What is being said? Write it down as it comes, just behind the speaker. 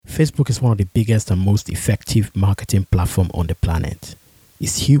Facebook is one of the biggest and most effective marketing platforms on the planet.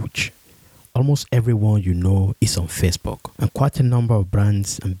 It's huge. Almost everyone you know is on Facebook, and quite a number of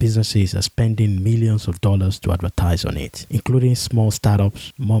brands and businesses are spending millions of dollars to advertise on it, including small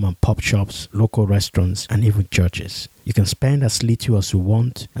startups, mom and pop shops, local restaurants, and even churches. You can spend as little as you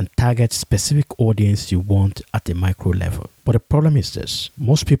want and target specific audience you want at a micro level. But the problem is this: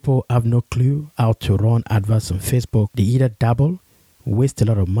 most people have no clue how to run adverts on Facebook. They either dabble, waste a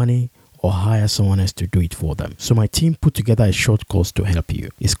lot of money, or hire someone else to do it for them. So my team put together a short course to help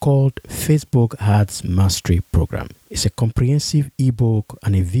you. It's called Facebook Ads Mastery Program. It's a comprehensive ebook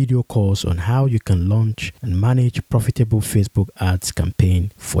and a video course on how you can launch and manage profitable Facebook ads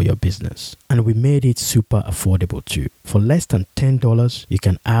campaign for your business. And we made it super affordable too. For less than $10, you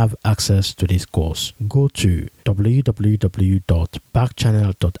can have access to this course. Go to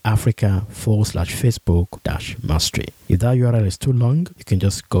www.backchannel.africa/Facebook-mastery. If that URL is too long, you can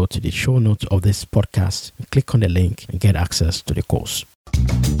just go to the show notes of this podcast and click on the link and get access to the course.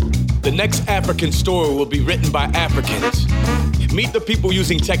 The next African story will be written by Africans. Meet the people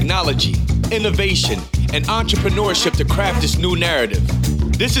using technology, innovation, and entrepreneurship to craft this new narrative.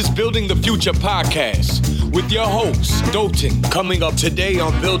 This is Building the Future podcast with your host, Dalton, coming up today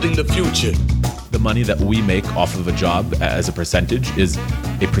on Building the Future. The money that we make off of a job as a percentage is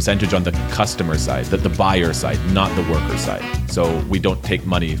a percentage on the customer side, the buyer side, not the worker side. So we don't take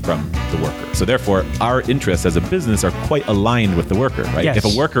money from the worker. So therefore, our interests as a business are quite aligned with the worker, right? Yes. If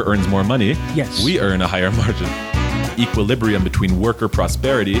a worker earns more money, yes, we earn a higher margin. Equilibrium between worker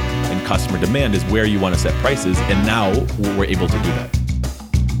prosperity and customer demand is where you want to set prices, and now we're able to do that.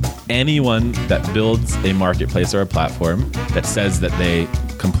 Anyone that builds a marketplace or a platform that says that they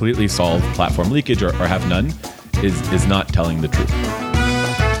completely solve platform leakage or have none is not telling the truth.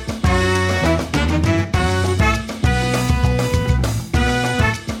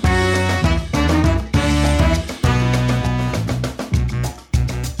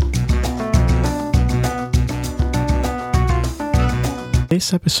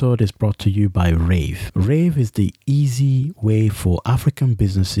 This episode is brought to you by Rave. Rave is the easy way for African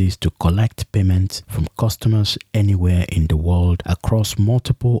businesses to collect payments from customers anywhere in the world across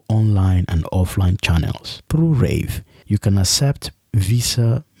multiple online and offline channels. Through Rave, you can accept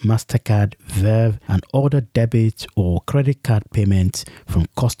Visa, MasterCard, Verve, and other debit or credit card payments from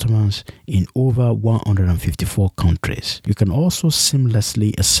customers in over 154 countries. You can also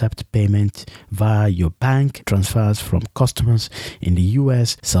seamlessly accept payment via your bank transfers from customers in the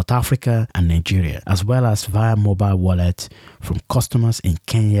US, South Africa, and Nigeria, as well as via mobile wallet from customers in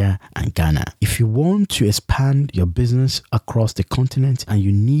Kenya and Ghana. If you want to expand your business across the continent and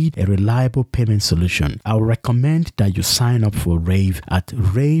you need a reliable payment solution, I would recommend that you sign up for Rave at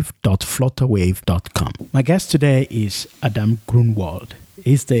rave.flutterwave.com. My guest today is Adam Grunwald.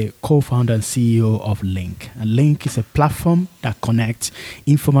 He's the co-founder and CEO of Link. And Link is a platform that connects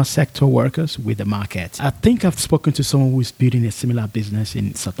informal sector workers with the market. I think I've spoken to someone who is building a similar business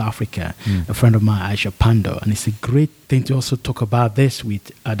in South Africa, a friend of mine, Aisha Pando. And it's a great thing to also talk about this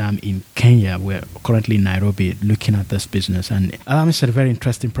with Adam in Kenya. We're currently in Nairobi looking at this business. And Adam is a very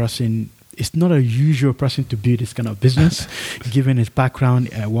interesting person. It's not a usual person to build this kind of business, given his background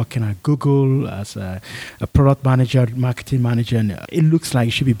working at Google as a product manager, marketing manager. And it looks like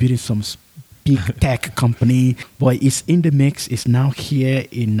he should be building some big tech company, but it's in the mix. It's now here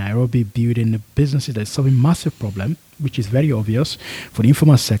in Nairobi building a business that's solving massive problem, which is very obvious for the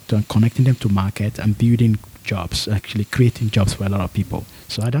informal sector, and connecting them to market and building jobs, actually creating jobs for a lot of people.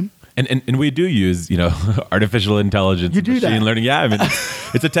 So Adam? And we do use, artificial intelligence, machine learning. Yeah, I mean,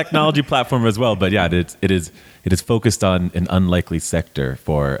 it's a technology platform as well. But yeah, it is focused on an unlikely sector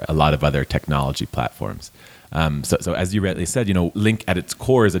for a lot of other technology platforms. So as you rightly said, Link at its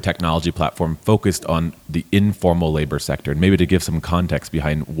core is a technology platform focused on the informal labor sector. And maybe to give some context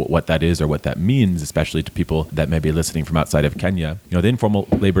behind what that is or what that means, especially to people that may be listening from outside of Kenya, the informal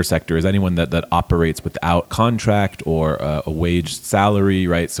labor sector is anyone that operates without contract or a wage salary,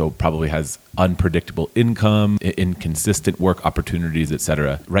 right? So probably has unpredictable income, inconsistent work opportunities,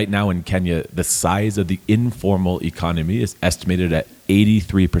 etc. Right now in Kenya, the size of the informal economy is estimated at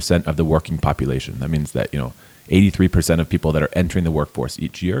 83% of the working population. That means that, 83% of people that are entering the workforce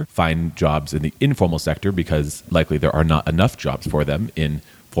each year find jobs in the informal sector because likely there are not enough jobs for them in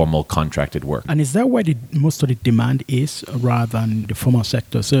formal contracted work. And is that where most of the demand is rather than the formal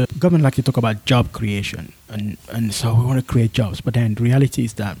sector? So government like to talk about job creation. and so we want to create jobs. But then the reality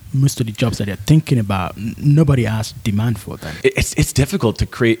is that most of the jobs that they're thinking about, nobody has demand for them. It's difficult to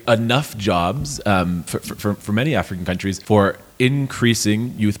create enough jobs for many African countries for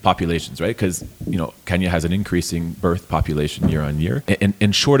increasing youth populations, right? Because, Kenya has an increasing birth population year on year.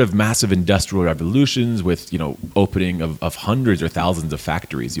 And short of massive industrial revolutions with, opening of hundreds or thousands of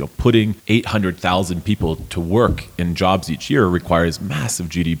factories, putting 800,000 people to work in jobs each year requires massive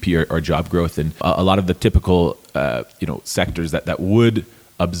GDP or job growth. And a lot of the typical, sectors that would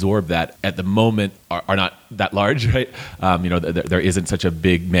absorb that at the moment are not that large, right? There isn't such a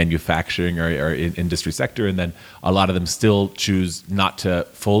big manufacturing or industry sector, and then a lot of them still choose not to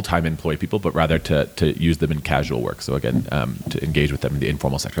full-time employ people, but rather to use them in casual work. So again, to engage with them in the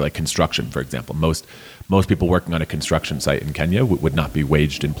informal sector, like construction, for example. Most people working on a construction site in Kenya would not be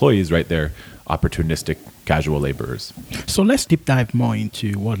waged employees, right? They're opportunistic casual laborers. So let's deep dive more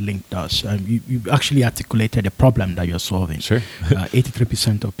into what Link does. You actually articulated the problem that you're solving. Sure.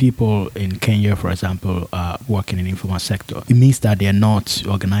 83% of people in Kenya, for example, are working in the informal sector. It means that they are not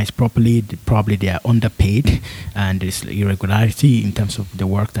organized properly. Probably they are underpaid, and there's irregularity in terms of the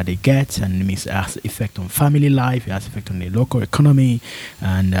work that they get, and it means it has effect on family life, it has effect on the local economy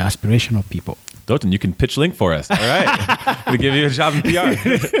and the aspiration of people. Dotun, you can pitch Link for us. All right. We'll give you a job in PR.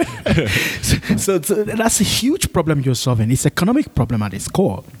 so that's a huge problem you're solving. It's an economic problem at its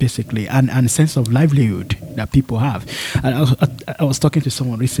core, basically, and a sense of livelihood that people have. And I was talking to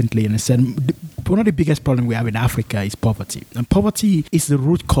someone recently, and I said, one of the biggest problems we have in Africa is poverty. And poverty is the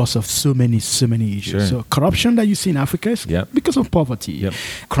root cause of so many issues. Sure. So corruption that you see in Africa is because of poverty. Yep.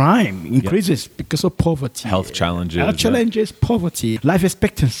 Crime increases because of poverty. Health challenges. Poverty. Life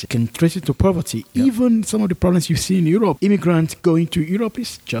expectancy can trace it to poverty. Yep. Even some of the problems you see in Europe, immigrants going to Europe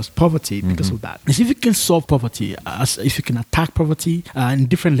is just poverty because of that. And if you can solve poverty, if you can attack poverty in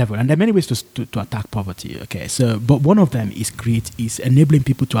different levels, and there are many ways to attack poverty. Okay, so but one of them is enabling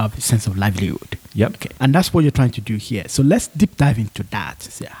people to have a sense of livelihood. Yep. Okay, and that's what you're trying to do here. So let's deep dive into that.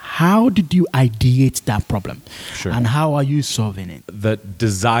 So how did you ideate that problem? Sure. And how are you solving it? The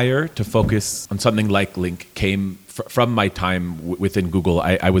desire to focus on something like Link came from my time within Google.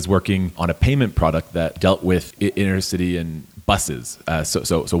 I was working on a payment product that dealt with inner city and buses.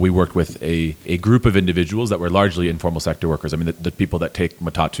 So we worked with a group of individuals that were largely informal sector workers. I mean, the people that take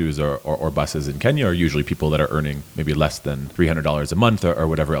matatus or buses in Kenya are usually people that are earning maybe less than $300 a month or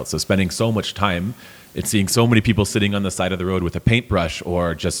whatever else. So spending so much time and seeing so many people sitting on the side of the road with a paintbrush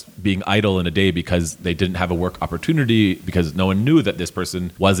or just being idle in a day because they didn't have a work opportunity because no one knew that this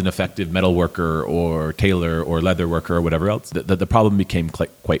person was an effective metal worker or tailor or leather worker or whatever else, the problem became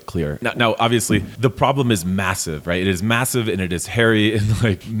quite clear. Now, obviously, the problem is massive, right? It is massive and it is hairy and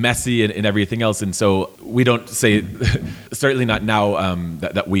like messy and everything else. And so we don't say, certainly not now,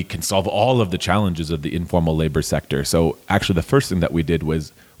 that we can solve all of the challenges of the informal labor sector. So actually, the first thing that we did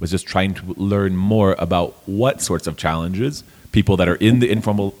was just trying to learn more about what sorts of challenges people that are in the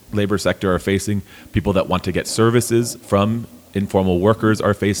informal labor sector are facing, people that want to get services from informal workers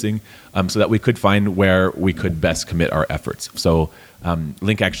are facing, so that we could find where we could best commit our efforts. So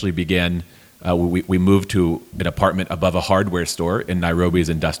Link actually began, we moved to an apartment above a hardware store in Nairobi's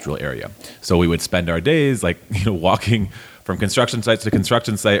industrial area. So we would spend our days walking from construction site to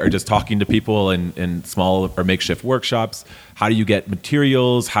construction site or just talking to people in small or makeshift workshops. How do you get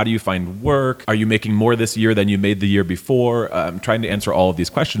materials? How do you find work? Are you making more this year than you made the year before? Trying to answer all of these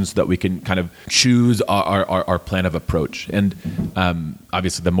questions so that we can kind of choose our plan of approach. And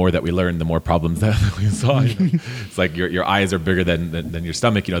obviously, the more that we learn, the more problems that we saw. It's like your eyes are bigger than your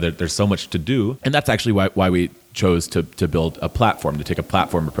stomach. There's so much to do. And that's actually why we chose to build a platform, to take a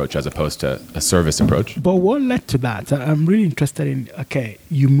platform approach as opposed to a service approach. But what led to that? I'm really interested in,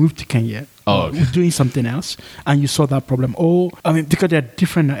 you moved to Kenya, doing something else, and you saw that problem. Because there are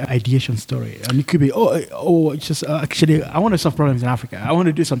different ideation stories. And it could be, actually, I want to solve problems in Africa. I want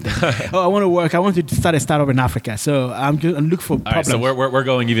to do something. I want to work. I want to start a startup in Africa. So I'm looking for problems. All right, so we're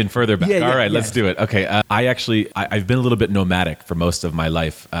going even further back. Let's do it. Okay. I've been a little bit nomadic for most of my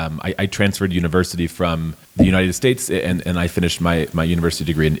life. I transferred university from the United States, and I finished my university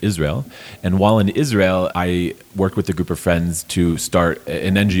degree in Israel. And while in Israel, I worked with a group of friends to start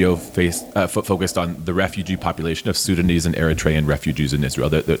an NGO focused on the refugee population of Sudanese and Eritrean refugees in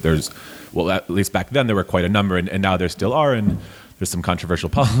Israel. At least back then, there were quite a number, and now there still are, and there's some controversial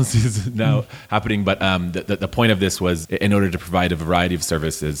policies now happening. But the point of this was in order to provide a variety of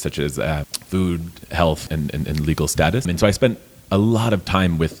services such as food, health, and legal status. And so I spent a lot of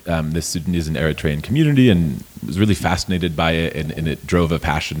time with this Sudanese and Eritrean community and was really fascinated by it, and it drove a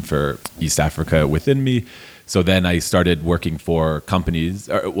passion for East Africa within me. So then I started working for companies.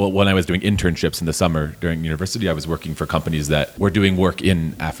 When I was doing internships in the summer during university, I was working for companies that were doing work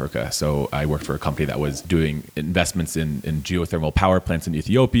in Africa. So I worked for a company that was doing investments in geothermal power plants in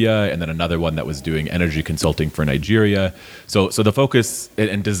Ethiopia, and then another one that was doing energy consulting for Nigeria. So the focus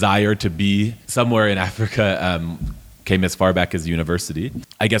and desire to be somewhere in Africa came as far back as university.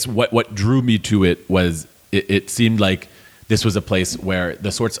 I guess what drew me to it was it seemed like this was a place where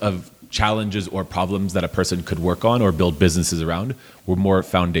the sorts of challenges or problems that a person could work on or build businesses around were more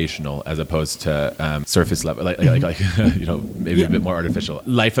foundational as opposed to surface level, like maybe a bit more artificial.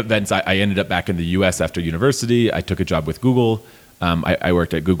 Life events. I ended up back in the U.S. after university. I took a job with Google. I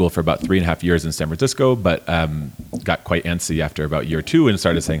worked at Google for about 3.5 years in San Francisco, but got quite antsy after about year 2 and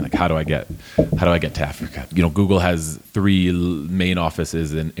started saying, like, how do I get to Africa? Google has 3 main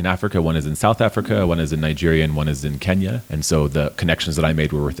offices in Africa. One is in South Africa, one is in Nigeria, and one is in Kenya. And so the connections that I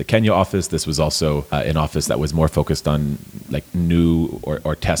made were with the Kenya office. This was also an office that was more focused on like new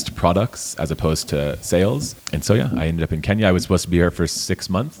or test products as opposed to sales. And so, I ended up in Kenya. I was supposed to be here for 6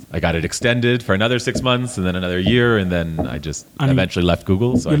 months. I got it extended for another 6 months and then another year. And then I just eventually left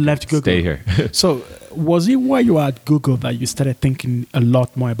Google. So I left Google. Stay here. So was it while you were at Google that you started thinking a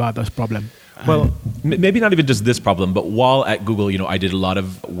lot more about this problem? Well, maybe not even just this problem, but while at Google, I did a lot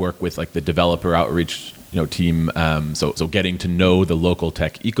of work with like the developer outreach team. So getting to know the local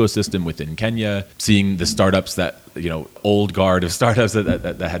tech ecosystem within Kenya, seeing the startups that, old guard of startups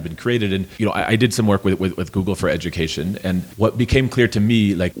that had been created. And, I did some work with Google for education. And what became clear to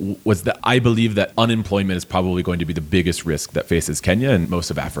me, was that I believe that unemployment is probably going to be the biggest risk that faces Kenya and most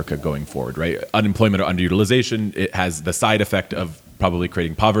of Africa going forward, right? Unemployment or underutilization, it has the side effect of probably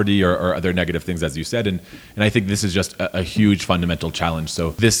creating poverty or other negative things, as you said. And I think this is just a huge fundamental challenge.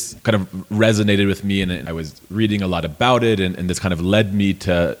 So this kind of resonated with me, and I was reading a lot about it, and this kind of led me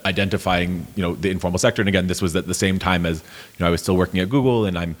to identifying, the informal sector. And again, this was at the same time as, I was still working at Google,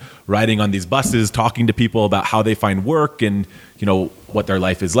 and I'm riding on these buses, talking to people about how they find work and, what their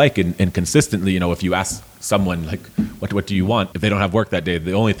life is like. And consistently, if you ask someone like, what do you want? If they don't have work that day,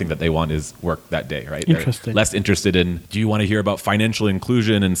 the only thing that they want is work that day, right? Interesting. They're less interested in, do you want to hear about financial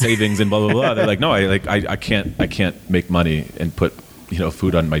inclusion and savings and blah, blah, blah. They're like, no, I can't make money and put,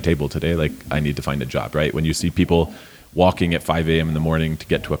 food on my table today. Like, I need to find a job, right? When you see people walking at 5 a.m. in the morning to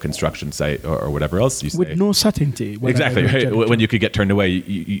get to a construction site or whatever else, you say. With no certainty. Exactly, right? When you could get turned away,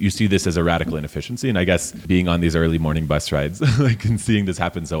 you see this as a radical inefficiency. And I guess being on these early morning bus rides and seeing this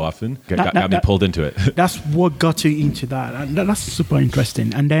happen so often got me pulled into it. That's what got you into that. And that's super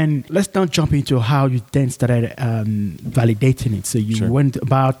interesting. And then let's now jump into how you then started validating it. So you went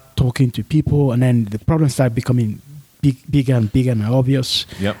about talking to people, and then the problem started becoming bigger and bigger and obvious.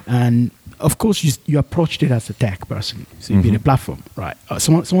 Yep. And of course, you approached it as a tech person, so you build a platform, right?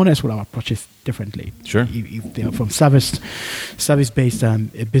 Someone else would have approached it differently. Sure. If they are from service-based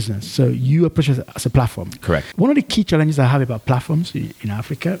business, so you approach it as a platform. Correct. One of the key challenges I have about platforms in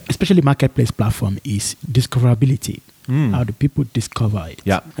Africa, especially marketplace platform, is discoverability. How do people discover it?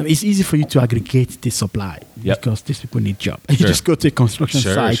 Yeah. It's easy for you to aggregate the supply because these people need jobs. You just go to a construction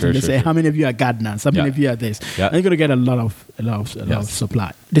site and they say, how many of you are gardeners? How many of you are this? Yeah. And you're going to get a lot of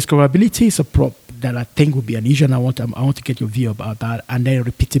supply. Discoverability is a prop that I think would be an issue, and I want to get your view about that. And then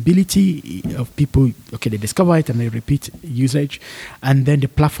repeatability of people, they discover it and they repeat usage, and then the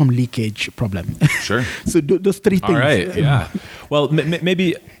platform leakage problem. Sure. So those 3 things. All right, yeah. Well,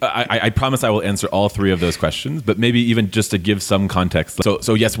 maybe I promise I will answer all 3 of those questions, but maybe even just to give some context.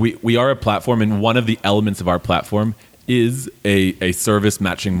 So yes, we are a platform, and one of the elements of our platform is a service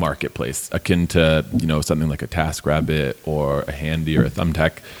matching marketplace akin to something like a TaskRabbit or a Handy or a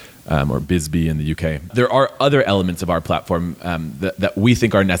Thumbtack. Or Bizbee in the UK. There are other elements of our platform that we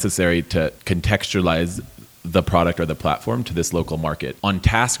think are necessary to contextualize the product or the platform to this local market. On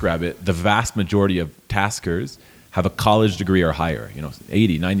TaskRabbit, the vast majority of taskers have a college degree or higher,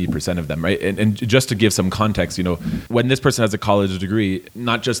 80, 90% of them, right? And just to give some context, when this person has a college degree,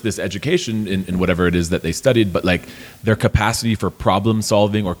 not just this education in whatever it is that they studied, but like their capacity for problem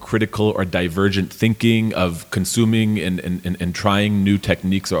solving or critical or divergent thinking of consuming and trying new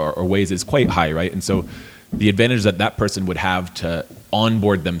techniques or ways is quite high, right? And so the advantage that person would have to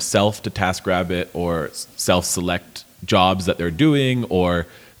onboard themselves to TaskRabbit or self-select jobs that they're doing or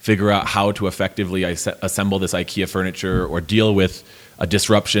figure out how to effectively assemble this IKEA furniture or deal with a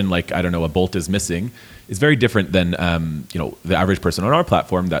disruption like, I don't know, a bolt is missing, is very different than the average person on our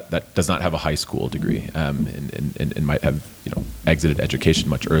platform that does not have a high school degree and might have exited education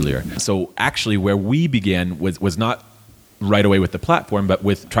much earlier. So actually where we began was not right away with the platform, but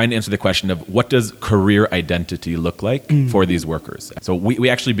with trying to answer the question of what does career identity look like for these workers. So we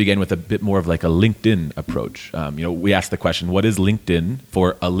actually began with a bit more of like a LinkedIn approach. We asked the question, what is LinkedIn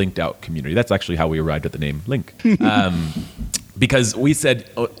for a linked out community? That's actually how we arrived at the name Link. Because we said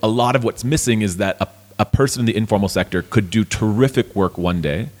a lot of what's missing is that a person in the informal sector could do terrific work one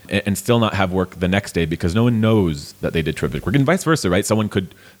day and still not have work the next day because no one knows that they did terrific work, and vice versa, right? Someone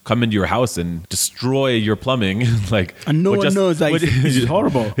could come into your house and destroy your plumbing, and no one knows. This is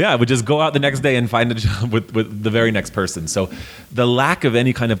horrible. Yeah, would just go out the next day and find a job with the very next person. So the lack of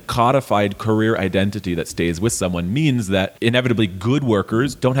any kind of codified career identity that stays with someone means that inevitably good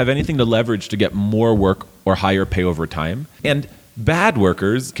workers don't have anything to leverage to get more work or higher pay over time. And bad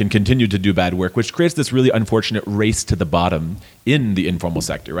workers can continue to do bad work, which creates this really unfortunate race to the bottom in the informal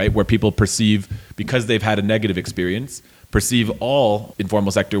sector, right? Where people perceive, because they've had a negative experience, perceive all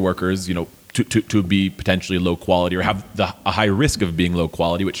informal sector workers, to be potentially low quality or have a high risk of being low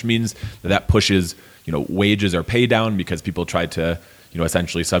quality, which means that pushes, wages or pay down because people try to,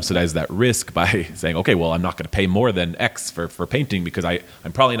 essentially subsidize that risk by saying, okay, well, I'm not going to pay more than X for painting because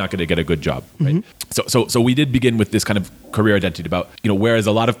I'm probably not going to get a good job, right? Mm-hmm. So we did begin with this kind of career identity about, whereas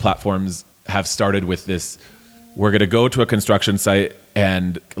a lot of platforms have started with this, we're going to go to a construction site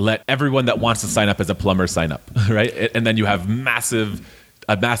and let everyone that wants to sign up as a plumber sign up, right? And then you have a massive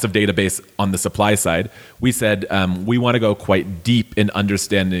database on the supply side. We said we want to go quite deep in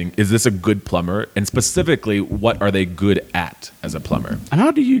understanding, is this a good plumber? And specifically, what are they good at as a plumber? And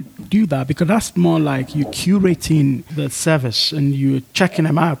how do you do that? Because that's more like you're curating the service and you're checking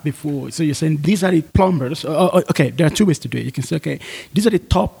them out before. So you're saying, these are the plumbers. Okay, there are two ways to do it. You can say, okay, these are the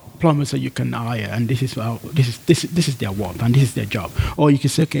top plumbers that you can hire, and this is their work and this is their job. Or you can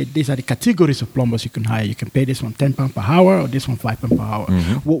say, okay, these are the categories of plumbers you can hire. You can pay this one £10 per hour or this one £5 per hour.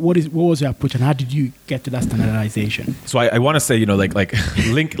 Mm-hmm. What was your approach, and how did you get to that standardization? So I want to say, like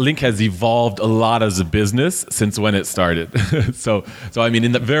Link has evolved a lot as a business since when it started. so I mean,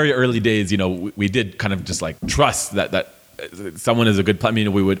 in the very early days, we did kind of just like trust that someone is a good plumber.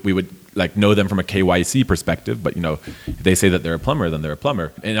 We would like know them from a KYC perspective, but if they say that they're a plumber, then they're a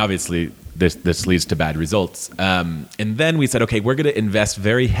plumber. And obviously this leads to bad results. And then we said, okay, we're going to invest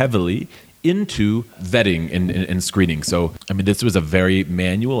very heavily into vetting and screening. So, I mean, this was a very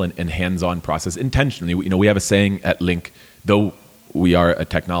manual and hands-on process intentionally. We have a saying at Link, though we are a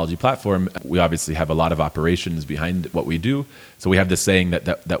technology platform, we obviously have a lot of operations behind what we do. So we have this saying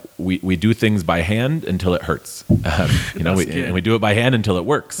that we do things by hand until it hurts. And we do it by hand until it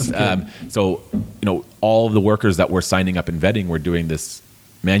works. So all the workers that we're signing up and vetting, we're doing this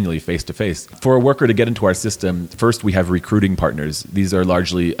manually face-to-face. For a worker to get into our system, first we have recruiting partners. These are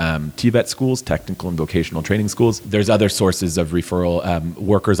largely TVET schools, technical and vocational training schools. There's other sources of referral.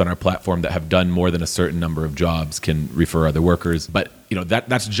 Workers on our platform that have done more than a certain number of jobs can refer other workers. But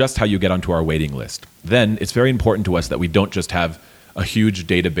that's just how you get onto our waiting list. Then it's very important to us that we don't just have a huge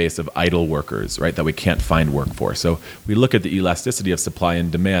database of idle workers, right, that we can't find work for. So we look at the elasticity of supply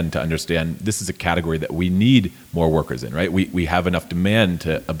and demand to understand this is a category that we need more workers in, right? We have enough demand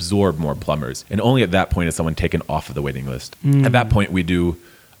to absorb more plumbers. And only at that point is someone taken off of the waiting list. At that point, we do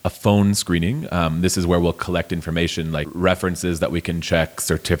a phone screening. This is where we'll collect information like references that we can check,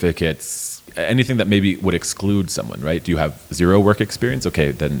 certificates, anything that maybe would exclude someone, right? Do you have zero work experience?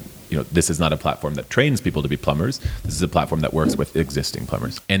 Okay, then this is not a platform that trains people to be plumbers. This is a platform that works with existing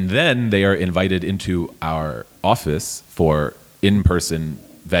plumbers. And then they are invited into our office for in-person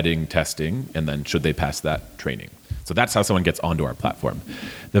vetting, testing, and then should they pass that, training. So that's how someone gets onto our platform.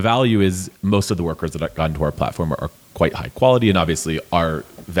 The value is most of the workers that have gone to our platform are quite high quality, and obviously our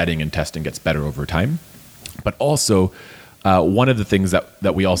vetting and testing gets better over time. But also, one of the things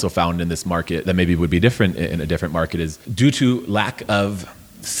that we also found in this market that maybe would be different in a different market is due to lack of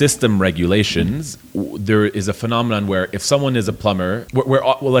system regulations, there is a phenomenon where if someone is a plumber,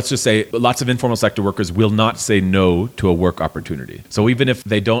 let's just say lots of informal sector workers will not say no to a work opportunity. So even if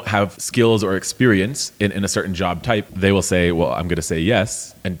they don't have skills or experience in a certain job type, they will say, well, I'm going to say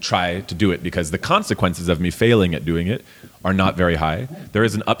yes and try to do it because the consequences of me failing at doing it are not very high. There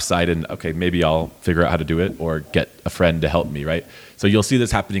is an upside in, okay, maybe I'll figure out how to do it or get a friend to help me, right? So you'll see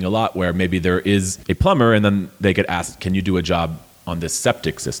this happening a lot where maybe there is a plumber and then they get asked, can you do a job on this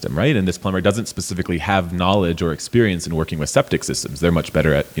septic system, right? And this plumber doesn't specifically have knowledge or experience in working with septic systems. They're much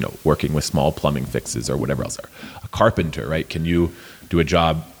better at, working with small plumbing fixes or whatever else. A carpenter, right? Can you do a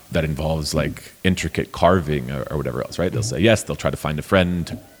job that involves like intricate carving or whatever else, right? They'll say yes. They'll try to find a friend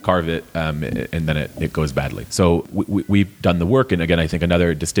to carve it, and then it goes badly. So we've done the work. And again, I think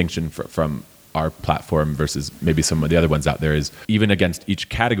another distinction from our platform versus maybe some of the other ones out there is even against each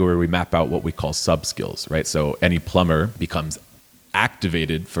category, we map out what we call sub-skills, right? So any plumber becomes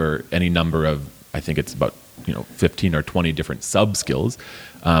activated for any number of, I think it's about 15 or 20 different sub-skills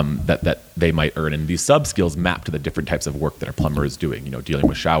that they might earn. And these sub-skills map to the different types of work that a plumber is doing, dealing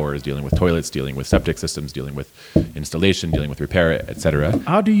with showers, dealing with toilets, dealing with septic systems, dealing with installation, dealing with repair, etc.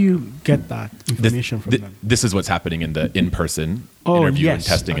 How do you get that information from them? This is what's happening in the in-person interview and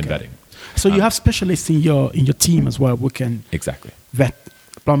testing and vetting. So you have specialists in your team as well who can vet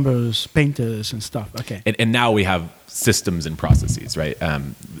plumbers, painters, and stuff. Okay. And now we have systems and processes, right?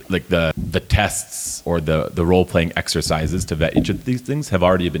 Like the tests or the role-playing exercises to vet each of these things have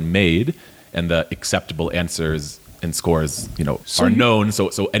already been made, and the acceptable answers and scores, are known.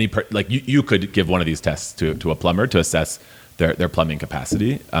 So any you could give one of these tests to a plumber to assess their plumbing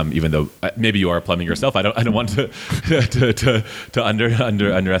capacity, even though maybe you are plumbing yourself. I don't want to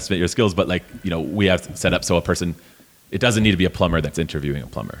underestimate your skills, but we have set up so a person. It doesn't need to be a plumber that's interviewing a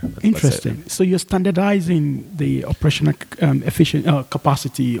plumber. Interesting. So you're standardizing the operational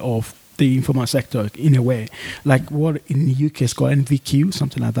capacity of the informal sector in a way, like what in the UK is called NVQ,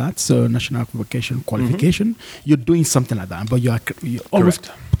 something like that. So National Vocation Qualification. Mm-hmm. You're doing something like that, but you're almost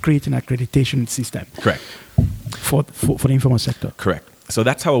creating an accreditation system. Correct. For the informal sector. Correct. So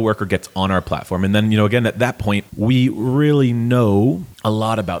that's how a worker gets on our platform. And then, again, at that point, we really know a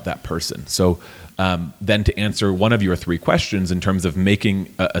lot about that person. So then to answer one of your three questions in terms of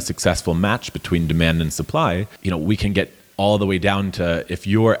making a successful match between demand and supply, we can get all the way down to if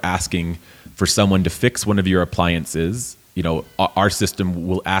you're asking for someone to fix one of your appliances, our system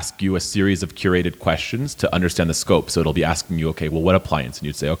will ask you a series of curated questions to understand the scope. So it'll be asking you, okay, well, what appliance? And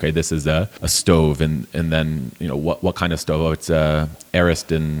you'd say, okay, this is a stove. And then, what kind of stove? Oh, it's a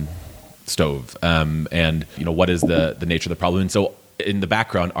Ariston stove. And, what is the nature of the problem? And so in the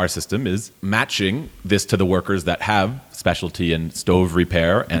background, our system is matching this to the workers that have specialty in stove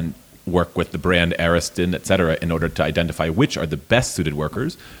repair and work with the brand Ariston, et cetera, in order to identify which are the best suited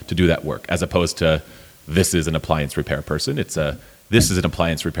workers to do that work, as opposed to this is an appliance repair person. This is an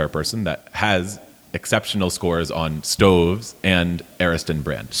appliance repair person that has exceptional scores on stoves and Ariston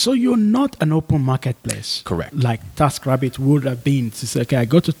brand. So you're not an open marketplace. Correct. Like TaskRabbit would have been to say, okay, I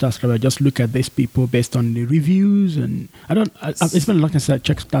go to TaskRabbit, just look at these people based on the reviews, and it's been a long time since I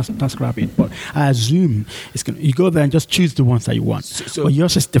checked TaskRabbit, but I assume you go there and just choose the ones that you want. So but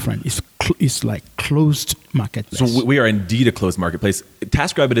yours is different. It's like closed marketplace. So we are indeed a closed marketplace.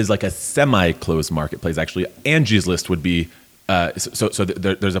 TaskRabbit is like a semi-closed marketplace, actually. Angie's List would be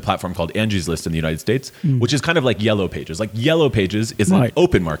there's a platform called Angie's List in the United States, which is kind of like Yellow Pages. Like Yellow Pages is an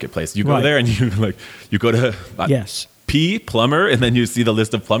open marketplace. You go there and you go to P plumber, and then you see the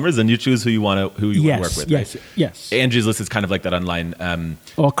list of plumbers, and you choose who you want to work with. Yes. Angie's List is kind of like that online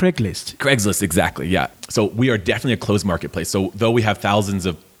or Craigslist. Craigslist, exactly. Yeah. So we are definitely a closed marketplace. So though we have thousands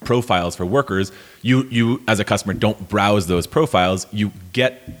of profiles for workers, you as a customer don't browse those profiles. You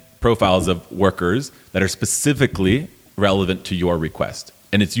get profiles of workers that are specifically relevant to your request,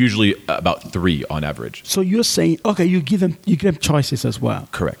 and it's usually about 3 on average. So you're saying, okay, you give them choices as well.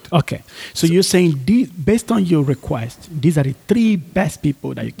 Correct. Okay, so you're saying based on your request, these are the 3 best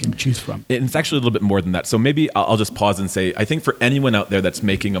people that you can choose from. And it's actually a little bit more than that. So maybe I'll just pause and say, I think for anyone out there that's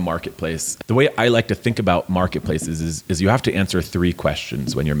making a marketplace, the way I like to think about marketplaces is you have to answer 3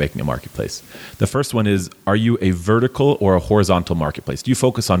 questions when you're making a marketplace. The first one is, are you a vertical or a horizontal marketplace? Do you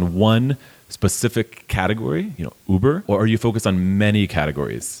focus on one specific category, Uber, or are you focused on many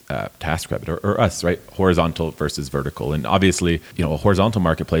categories, TaskRabbit or us, right? Horizontal versus vertical. And obviously, a horizontal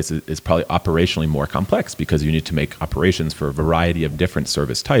marketplace is probably operationally more complex because you need to make operations for a variety of different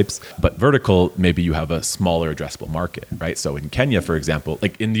service types. But vertical, maybe you have a smaller addressable market, right? So in Kenya, for example,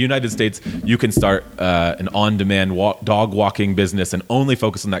 like in the United States, you can start an on-demand dog walking business and only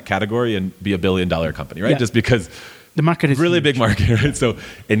focus on that category and be $1 billion company, right? Yeah. Just because the market is really huge. Big market, right? So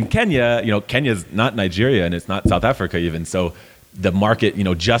in Kenya, Kenya's not Nigeria and it's not South Africa even. So the market,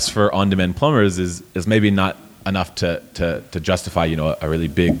 just for on-demand plumbers is maybe not enough to justify, a really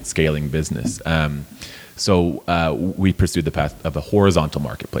big scaling business. So we pursued the path of a horizontal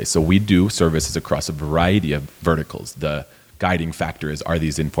marketplace. So we do services across a variety of verticals. The guiding factor is, are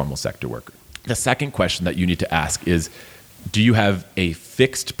these informal sector workers? The second question that you need to ask is, do you have a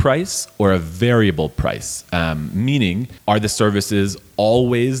fixed price or a variable price? Meaning, are the services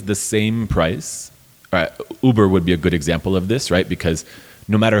always the same price? Uber would be a good example of this, right? Because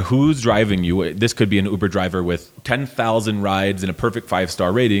no matter who's driving you, this could be an Uber driver with 10,000 rides and a perfect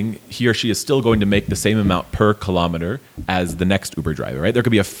 5-star rating. He or she is still going to make the same amount per kilometer as the next Uber driver, right? There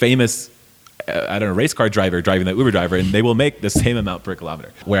could be a famous I don't know, race car driver driving that Uber driver, and they will make the same amount per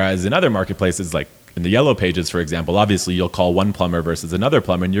kilometer. Whereas in other marketplaces, like in the Yellow Pages, for example, obviously you'll call one plumber versus another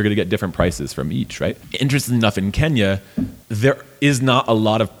plumber, and you're going to get different prices from each, right? Interestingly enough, in Kenya, there is not a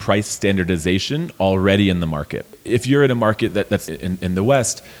lot of price standardization already in the market. If you're in a market that's in the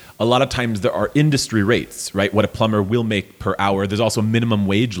West, a lot of times there are industry rates, right? What a plumber will make per hour. There's also minimum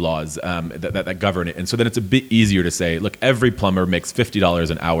wage laws that govern it. And so then it's a bit easier to say, look, every plumber makes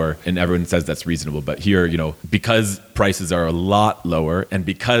 $50 an hour, and everyone says that's reasonable. But here, because prices are a lot lower and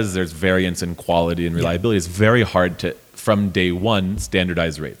because there's variance in quality and reliability, it's very hard to, from day one,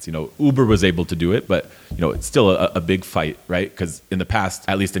 standardize rates. Uber was able to do it, but it's still a big fight, right? Because in the past,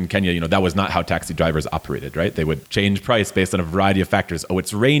 at least in Kenya, that was not how taxi drivers operated, right? They would change price based on a variety of factors. Oh,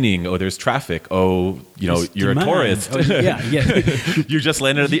 it's raining. Oh, there's traffic. Oh, you're demand. A tourist. Oh, yeah. You just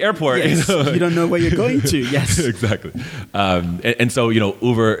landed at the airport. Yes. You don't know where you're going to. Yes, exactly. And so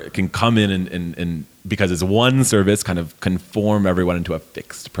Uber can come in and because it's one service, kind of conform everyone into a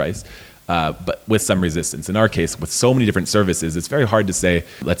fixed price. But with some resistance. In our case, with so many different services, it's very hard to say,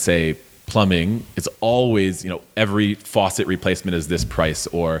 let's say plumbing, it's always, every faucet replacement is this price,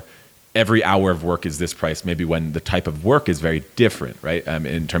 or every hour of work is this price, maybe when the type of work is very different, right?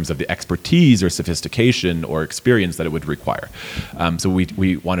 In terms of the expertise or sophistication or experience that it would require. So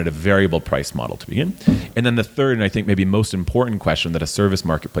we wanted a variable price model to begin. And then the third, and I think maybe most important question that a service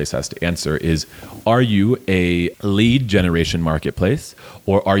marketplace has to answer is, are you a lead generation marketplace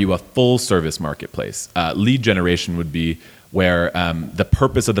or are you a full service marketplace? Lead generation would be where the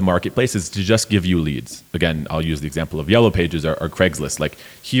purpose of the marketplace is to just give you leads. Again, I'll use the example of Yellow Pages or Craigslist. Like,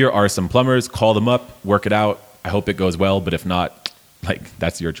 here are some plumbers, call them up, work it out. I hope it goes well, but if not,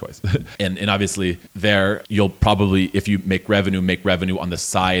 that's your choice. and obviously there, you'll probably, if you make revenue on the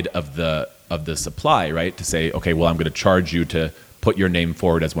side of the supply, right? To say, okay, well, I'm going to charge you to put your name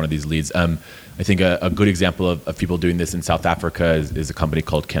forward as one of these leads. I think a good example of people doing this in South Africa is a company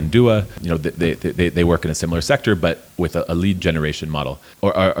called Kandua. They work in a similar sector, but with a lead generation model.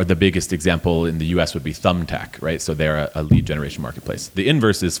 Or the biggest example in the US would be Thumbtack, right? So they're a lead generation marketplace. The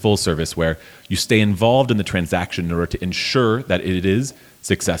inverse is full service, where you stay involved in the transaction in order to ensure that it is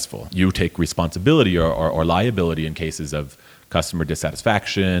successful. You take responsibility or liability in cases of customer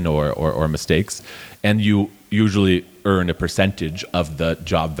dissatisfaction or mistakes, and you usually earn a percentage of the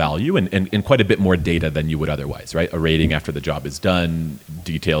job value and quite a bit more data than you would otherwise, right? A rating after the job is done,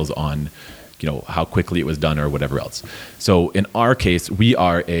 details on how quickly it was done or whatever else. So in our case, we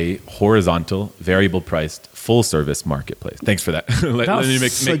are a horizontal, variable priced, full service marketplace. Thanks for that. Let me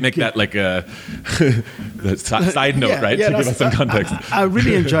make that like a side note, right? To give us some context. I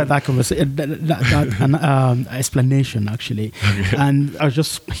really enjoyed that conversation, that explanation, actually. Okay. And I was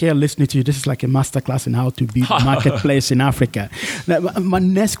just here listening to you. This is like a masterclass in how to build a marketplace in Africa. Now, my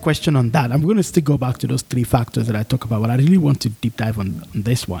next question on that, I'm going to still go back to those three factors that I talk about, but I really want to deep dive on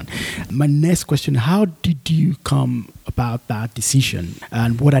this one. My next question, how did you come about that decision,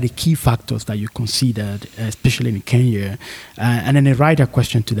 and what are the key factors that you considered, especially in Kenya? And then a rider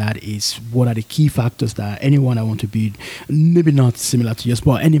question to that is, what are the key factors that anyone I want to build, maybe not similar to yours,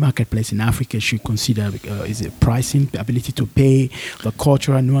 but any marketplace in Africa should consider? Is it pricing, the ability to pay, the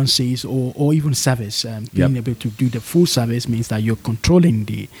cultural nuances, or even service? Being able to do the full service means that you're controlling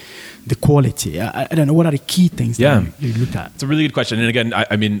the quality. I don't know, what are the key things that you look at? It's a really good question. And again,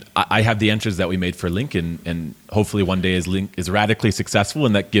 I have the answers that we made for Link, and hopefully one day Link is radically successful,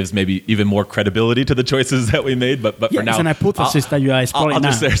 and that gives maybe even more credibility to the choices that we made. But for now, it's an hypothesis that you are exploring. I'll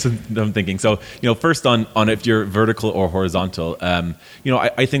just share some thinking. So first on if you're vertical or horizontal,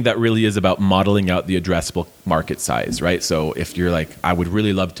 I think that really is about modeling out the addressable market size, right? So if you're like, I would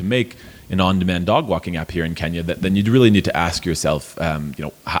really love to make an on-demand dog walking app here in Kenya, then you really need to ask yourself,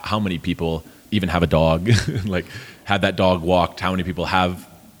 how many people even have a dog, like had that dog walked? How many people have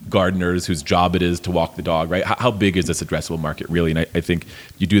gardeners whose job it is to walk the dog, right? How big is this addressable market really? And I think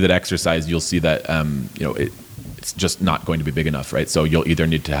you do that exercise, you'll see that, it's just not going to be big enough, right? So you'll either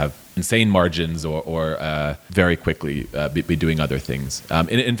need to have insane margins or very quickly be doing other things.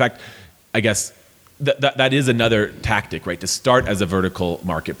 In fact, I guess that is another tactic, right? To start as a vertical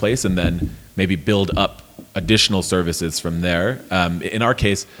marketplace and then maybe build up additional services from there. In our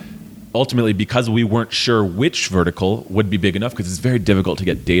case, ultimately, because we weren't sure which vertical would be big enough, because it's very difficult to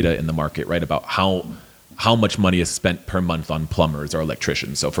get data in the market, right? About how much money is spent per month on plumbers or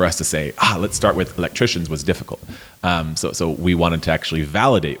electricians. So for us to say, let's start with electricians was difficult. So we wanted to actually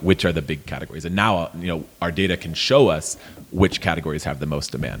validate which are the big categories. And now, our data can show us which categories have the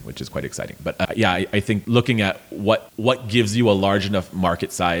most demand, which is quite exciting. But I think looking at what gives you a large enough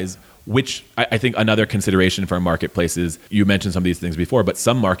market size which I think another consideration for a marketplace is, you mentioned some of these things before, but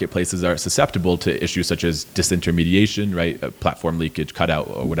some marketplaces are susceptible to issues such as disintermediation, right? Platform leakage, cutout,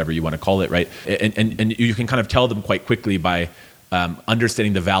 or whatever you want to call it, right? And you can kind of tell them quite quickly by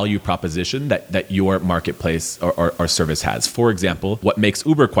understanding the value proposition that your marketplace or service has. For example, what makes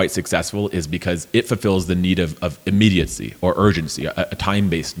Uber quite successful is because it fulfills the need of immediacy or urgency, a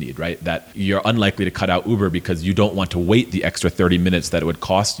time-based need, right? That you're unlikely to cut out Uber because you don't want to wait the extra 30 minutes that it would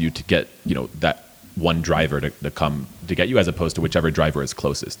cost you to get, that one driver to come to get you, as opposed to whichever driver is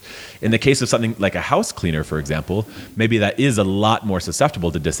closest. In the case of something like a house cleaner, for example, maybe that is a lot more susceptible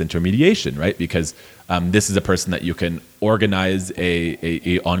to disintermediation, right? Because this is a person that you can organize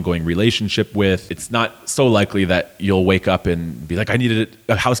a ongoing relationship with. It's not so likely that you'll wake up and be like, I needed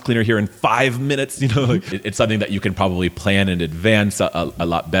a house cleaner here in 5 minutes. It's something that you can probably plan in advance a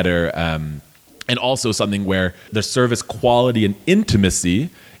lot better. And also something where the service quality and intimacy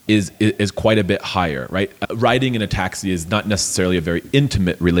is quite a bit higher, right? Riding in a taxi is not necessarily a very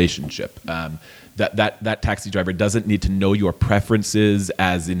intimate relationship. That taxi driver doesn't need to know your preferences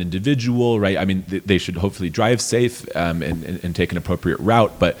as an individual, right? I mean, they should hopefully drive safe and take an appropriate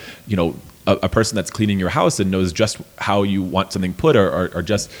route, but a person that's cleaning your house and knows just how you want something put, or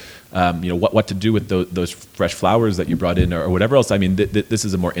just what to do with those fresh flowers that you brought in, or whatever else. I mean, this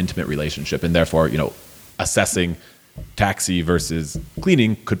is a more intimate relationship, and therefore, assessing taxi versus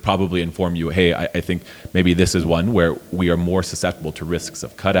cleaning could probably inform you, hey, I think maybe this is one where we are more susceptible to risks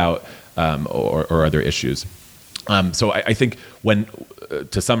of cutout or other issues. So I think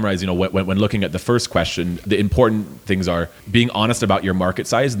to summarize, when looking at the first question, the important things are being honest about your market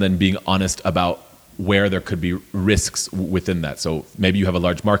size, and then being honest about where there could be risks within that. So maybe you have a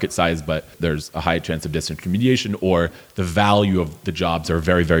large market size, but there's a high chance of disintermediation, or the value of the jobs are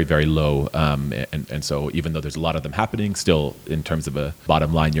very, very, very low. And so even though there's a lot of them happening, still in terms of a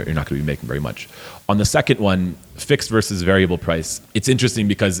bottom line, you're not going to be making very much. On the second one, fixed versus variable price, it's interesting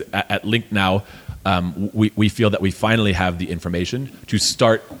because at Link now, we feel that we finally have the information to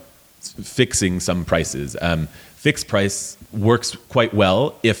start fixing some prices. Fixed price works quite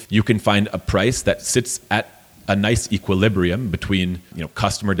well if you can find a price that sits at a nice equilibrium between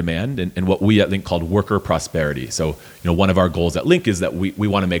customer demand and what we at Link called worker prosperity. So one of our goals at Link is that we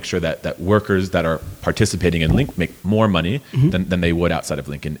want to make sure that workers that are participating in Link make more money than they would outside of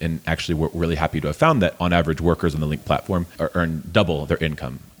Link. And actually, we're really happy to have found that on average, workers on the Link platform earn double their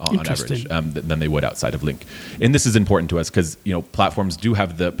income on average than they would outside of Link. And this is important to us because platforms do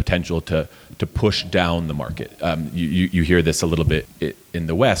have the potential to push down the market. You hear this a little bit in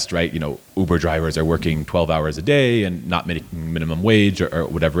the West, right? Uber drivers are working 12 hours a day and not making minimum wage or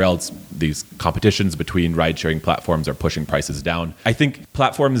whatever else. These competitions between ride-sharing platforms are pushing prices down. I think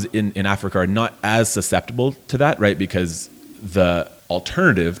platforms in Africa are not as susceptible to that, right? Because the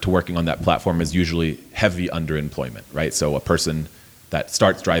alternative to working on that platform is usually heavy underemployment, right? So a person that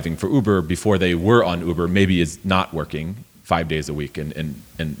starts driving for Uber before they were on Uber maybe is not working 5 days a week, and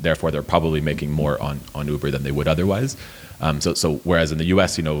therefore they're probably making more on Uber than they would otherwise. So whereas in the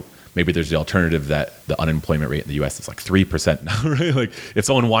US, maybe there's the alternative that the unemployment rate in the US is like 3% now, right? Like if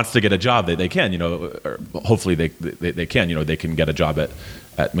someone wants to get a job, they can, or hopefully they can, they can get a job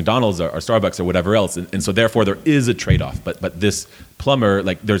at McDonald's or Starbucks or whatever else. And so therefore there is a trade-off, but this plumber,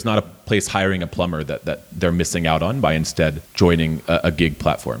 like there's not a place hiring a plumber that they're missing out on by instead joining a gig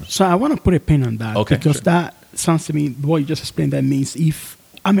platform. So I want to put a pin on that because that sounds to me, what you just explained, that means if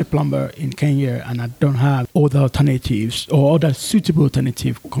I'm a plumber in Kenya and I don't have other alternatives or other suitable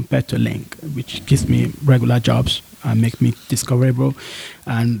alternative compared to Link, which gives me regular jobs and make me discoverable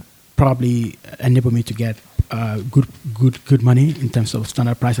and probably enable me to get good money in terms of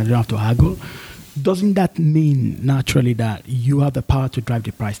standard price and I don't have to haggle. Doesn't that mean naturally that you have the power to drive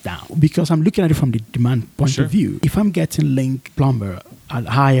the price down? Because I'm looking at it from the demand point of view. If I'm getting Link plumber at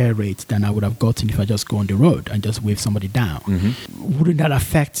higher rates than I would have gotten if I just go on the road and just wave somebody down, wouldn't that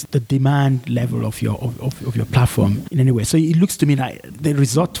affect the demand level of your platform in any way? So it looks to me like the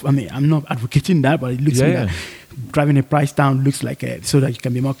result, I mean, I'm not advocating that, but it looks to me like driving the price down looks like so that you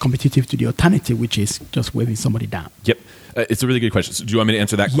can be more competitive to the alternative, which is just waving somebody down. Yep. It's a really good question. So do you want me to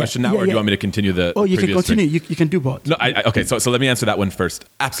answer that question now, or do you want me to continue the? Oh, you can continue. You can do both. No, okay. So let me answer that one first.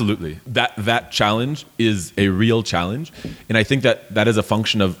 Absolutely, that challenge is a real challenge, and I think that is a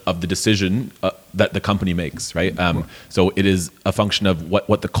function of the decision that the company makes, right? So it is a function of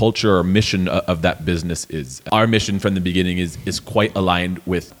what the culture or mission of that business is. Our mission from the beginning is quite aligned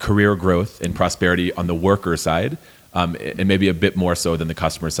with career growth and prosperity on the worker side. and maybe a bit more so than the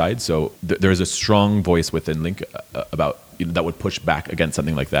customer side. So there is a strong voice within Link about that would push back against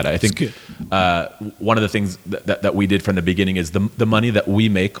something like that. I think one of the things that we did from the beginning is the money that we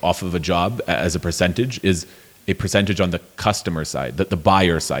make off of a job as a percentage is a percentage on the customer side, the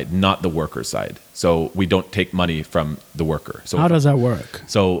buyer side, not the worker side. So we don't take money from the worker. So how does that work?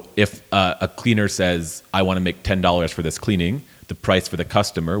 So if a cleaner says, I want to make $10 for this cleaning, the price for the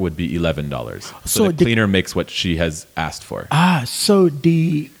customer would be $11. So the cleaner makes what she has asked for. So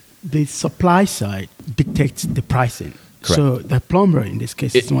the supply side dictates the pricing. Correct. So the plumber in this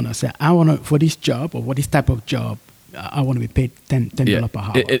case is the one that says, I want to, for this job or for this type of job, I want to be paid $10 per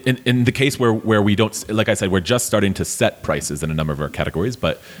hour. In the case where we don't, like I said, we're just starting to set prices in a number of our categories,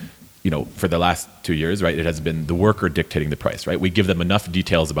 but for the last 2 years, right, it has been the worker dictating the price, right? We give them enough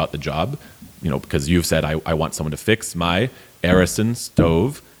details about the job, because you've said, I want someone to fix my Arison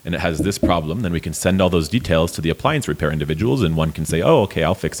stove, and it has this problem, then we can send all those details to the appliance repair individuals, and one can say, oh, okay,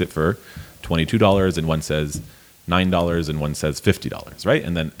 I'll fix it for $22, and one says $9, and one says $50, right?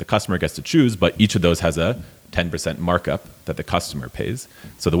 And then the customer gets to choose, but each of those has a 10% markup that the customer pays.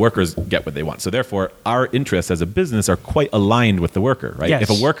 So the workers get what they want. So therefore, our interests as a business are quite aligned with the worker, right? Yes. If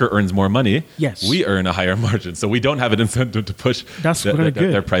a worker earns more money, yes, we earn a higher margin. So we don't have an incentive to push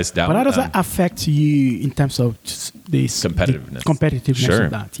their price down. But how does that affect you in terms of the competitiveness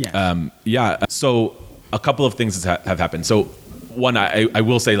of that? Yeah. So a couple of things have happened. So one, I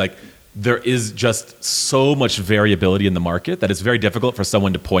will say, like, there is just so much variability in the market that it's very difficult for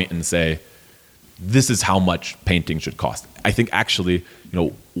someone to point and say, this is how much painting should cost. I think actually,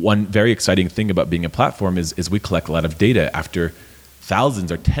 one very exciting thing about being a platform is we collect a lot of data. After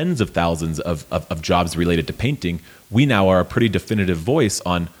thousands or tens of thousands of jobs related to painting, we now are a pretty definitive voice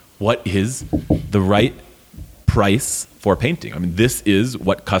on what is the right price for painting. I mean, this is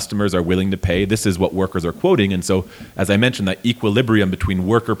what customers are willing to pay. This is what workers are quoting. And so, as I mentioned, that equilibrium between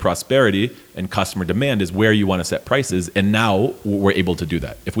worker prosperity and customer demand is where you want to set prices. And now we're able to do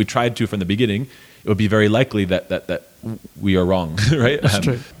that. If we tried to from the beginning, it would be very likely that we are wrong, right? That's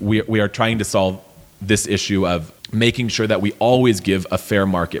true. We are trying to solve this issue of making sure that we always give a fair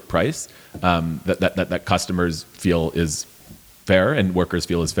market price that customers feel is fair and workers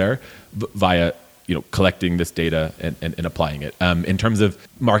feel is fair via collecting this data and applying it. In terms of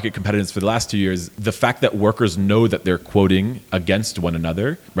market competitiveness for the last 2 years, the fact that workers know that they're quoting against one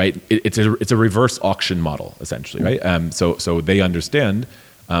another, right? It's a reverse auction model, essentially, right? So they understand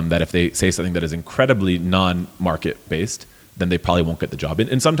that if they say something that is incredibly non-market based, then they probably won't get the job.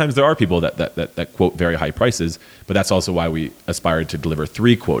 And sometimes there are people that quote very high prices, but that's also why we aspire to deliver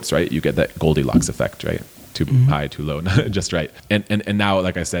 3 quotes, right? You get that Goldilocks effect, right? Too high, too low, just right. And now,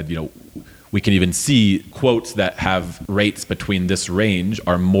 like I said, we can even see quotes that have rates between this range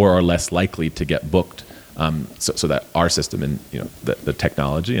are more or less likely to get booked. So that our system and the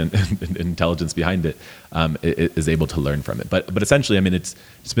technology and intelligence behind it is able to learn from it. But essentially, I mean, it's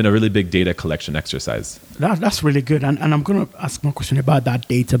been a really big data collection exercise. That's really good. And I'm going to ask more question about that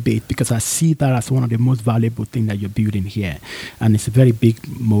data bit, because I see that as one of the most valuable things that you're building here. And it's a very big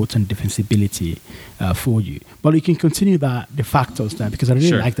moat and defensibility for you. But you can continue the factors there, because I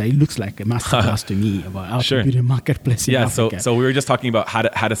really like that. It looks like a masterclass to me about how to build a marketplace in Africa. So we were just talking about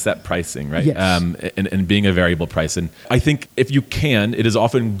how to set pricing, right? Yes. And being a variable price. And I think if you can, it is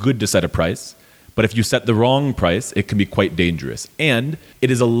often good to set a price. But if you set the wrong price, it can be quite dangerous. And it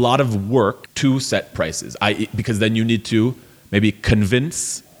is a lot of work to set prices, because then you need to maybe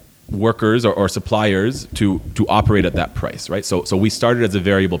convince workers or suppliers to operate at that price, right? So we started as a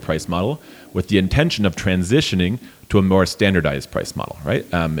variable price model with the intention of transitioning to a more standardized price model, right?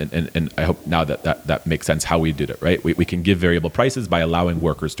 And I hope now that makes sense how we did it, right? We can give variable prices by allowing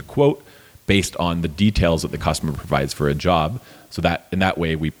workers to quote based on the details that the customer provides for a job. So that in that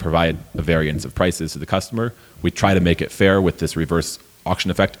way, we provide a variance of prices to the customer. We try to make it fair with this reverse auction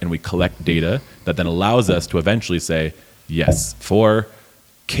effect, and we collect data that then allows us to eventually say, yes, for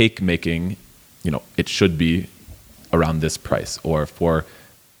cake making, it should be around this price, or for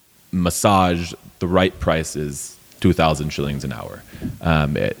massage, the right price is 2,000 shillings an hour.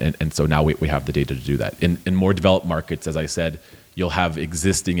 And so now we have the data to do that. In more developed markets, as I said, you'll have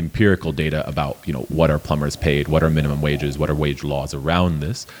existing empirical data about what are plumbers paid, what are minimum wages, what are wage laws around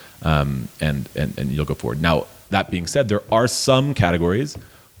this, and you'll go forward. Now, that being said, there are some categories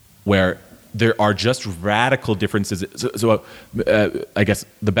where there are just radical differences. So I guess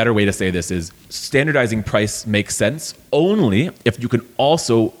the better way to say this is standardizing price makes sense only if you can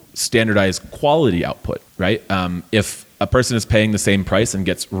also standardize quality output, right? If a person is paying the same price and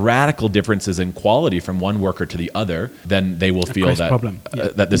gets radical differences in quality from one worker to the other, then they will feel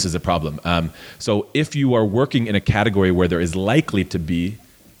that this is a problem. So if you are working in a category where there is likely to be,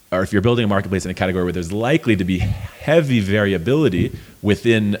 or if you're building a marketplace in a category where there's likely to be heavy variability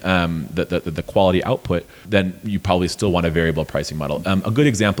within the quality output, then you probably still want a variable pricing model. A good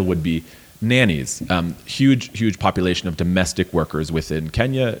example would be nannies. Huge population of domestic workers within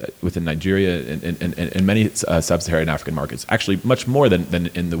Kenya, within Nigeria, and many sub-Saharan African markets. Actually, much more than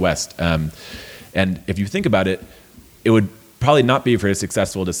in the West. And if you think about it, it would probably not be very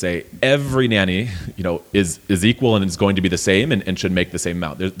successful to say every nanny, is equal and is going to be the same and should make the same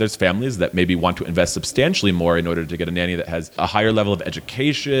amount. There's families that maybe want to invest substantially more in order to get a nanny that has a higher level of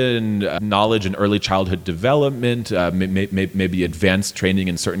education, knowledge in early childhood development, maybe advanced training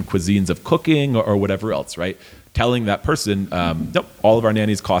in certain cuisines of cooking or whatever else, right? Telling that person, nope, all of our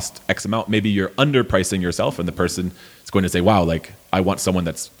nannies cost X amount. Maybe you're underpricing yourself, and the person is going to say, wow, like I want someone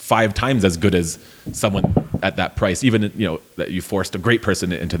that's 5 times as good as someone at that price, even that you forced a great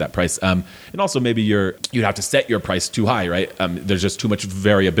person into that price. And also maybe you'd have to set your price too high, right? There's just too much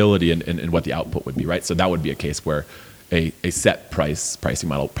variability in what the output would be, right? So that would be a case where a set pricing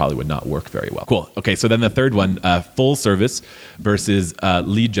model probably would not work very well. Cool. Okay, so then the third one, full service versus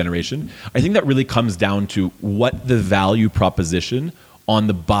lead generation. I think that really comes down to what the value proposition on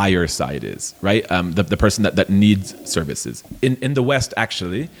the buyer side is, right? The person that needs services. In the West,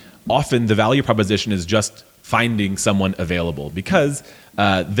 actually, often the value proposition is just finding someone available because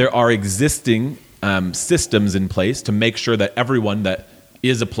there are existing systems in place to make sure that everyone that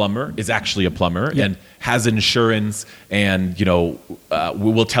is a plumber is actually a plumber and has insurance and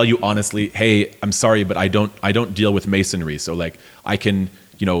we will tell you honestly, hey, I'm sorry, but I don't deal with masonry, so like I can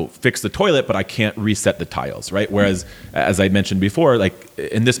fix the toilet, but I can't reset the tiles, right? Whereas, as I mentioned before, like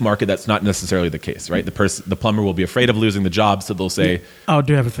in this market, that's not necessarily the case, right? The plumber will be afraid of losing the job, so they'll say, "I'll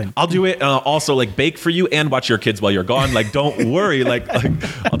do everything. I'll do it, and I'll also like bake for you and watch your kids while you're gone. Like, don't worry. Like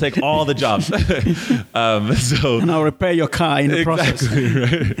I'll take all the jobs. And I'll repair your car in the process."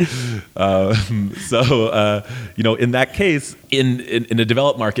 Right? In that case, in a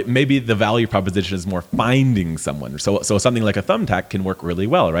developed market, maybe the value proposition is more finding someone. So something like a Thumbtack can work really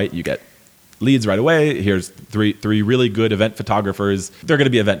well, right? You get leads right away. Here's three really good event photographers. They're going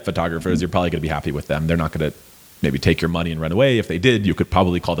to be event photographers. You're probably going to be happy with them. They're not going to maybe take your money and run away. If they did, you could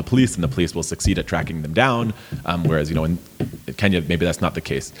probably call the police, and the police will succeed at tracking them down. Whereas in Kenya, maybe that's not the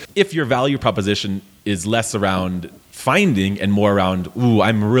case. If your value proposition is less around finding and more around,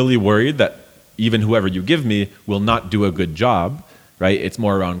 I'm really worried that even whoever you give me will not do a good job, right? It's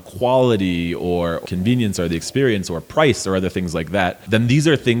more around quality or convenience or the experience or price or other things like that. Then these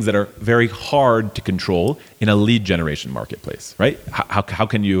are things that are very hard to control in a lead generation marketplace, right? How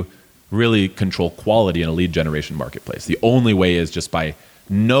can you really control quality in a lead generation marketplace? The only way is just by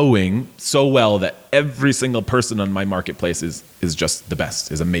knowing so well that every single person on my marketplace is just the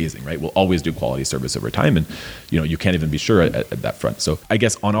best, is amazing, right? We'll always do quality service over time, and you can't even be sure at that front. So I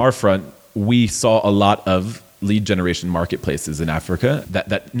guess on our front, we saw a lot of lead generation marketplaces in Africa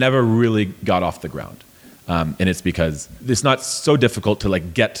that never really got off the ground. And it's because it's not so difficult to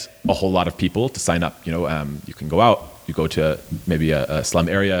like get a whole lot of people to sign up. You can go out, you go to maybe a slum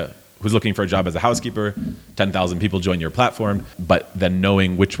area, who's looking for a job as a housekeeper, 10,000 people join your platform, but then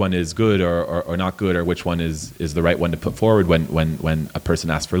knowing which one is good or not good, or which one is the right one to put forward when a person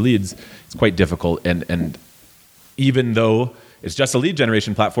asks for leads, it's quite difficult. And even though it's just a lead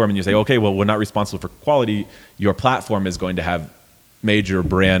generation platform and you say, okay, well, we're not responsible for quality, your platform is going to have major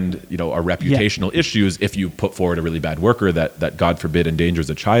brand, or reputational issues if you put forward a really bad worker that God forbid endangers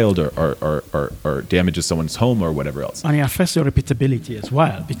a child or damages someone's home or whatever else. And it affects your repeatability as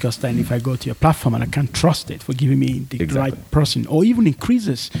well, because then if I go to your platform and I can't trust it for giving me the right person, or even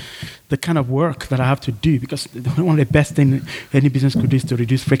increases the kind of work that I have to do, because one of the best things any business could do is to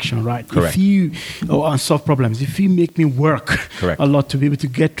reduce friction, right? Correct. If you unsolved problems, if you make me work a lot to be able to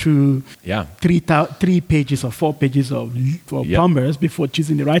get through 3 pages or 4 pages of plumbers before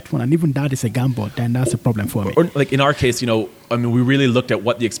choosing the right one, and even that is a gamble, then that's a problem for me. Or like in our case, we really looked at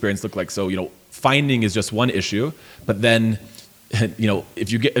what the experience looked like. So, finding is just one issue, but then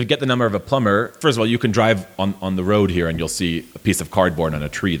if you get the number of a plumber, first of all, you can drive on the road here and you'll see a piece of cardboard on a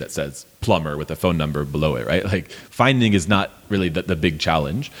tree that says plumber with a phone number below it, right? Like finding is not really the big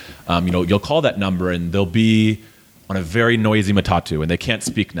challenge. You'll call that number and they'll be on a very noisy matatu and they can't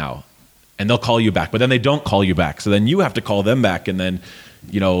speak now, and they'll call you back, but then they don't call you back. So then you have to call them back, and then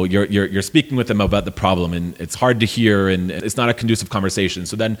you're speaking with them about the problem, and it's hard to hear, and it's not a conducive conversation.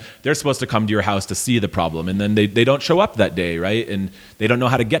 So then they're supposed to come to your house to see the problem, and then they don't show up that day, right? And they don't know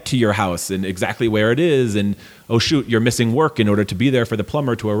how to get to your house and exactly where it is, and oh shoot, you're missing work in order to be there for the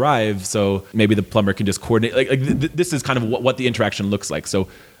plumber to arrive. So maybe the plumber can just coordinate. This is kind of what the interaction looks like. So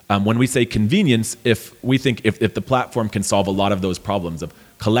when we say convenience, if we think if the platform can solve a lot of those problems of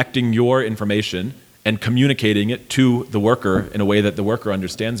collecting your information and communicating it to the worker in a way that the worker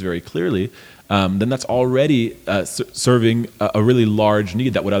understands very clearly, then that's already serving a really large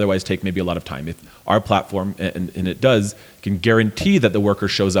need that would otherwise take maybe a lot of time. If our platform, and it does, can guarantee that the worker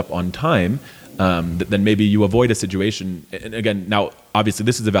shows up on time, then maybe you avoid a situation. And again, now, obviously,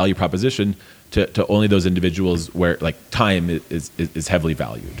 this is a value proposition to only those individuals where time is heavily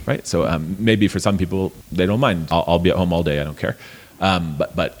valued, right? So maybe for some people, they don't mind. I'll be at home all day. I don't care.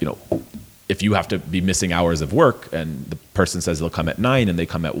 But if you have to be missing hours of work and the person says they'll come at 9 and they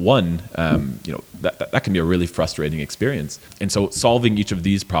come at 1, that can be a really frustrating experience. And so solving each of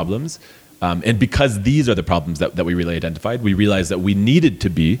these problems, and because these are the problems that we really identified, we realized that we needed to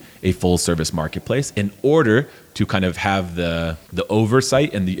be a full service marketplace in order to kind of have the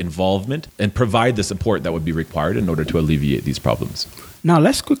oversight and the involvement and provide the support that would be required in order to alleviate these problems. Now,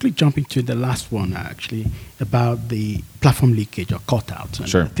 let's quickly jump into the last one, actually, about the platform leakage or cutout. And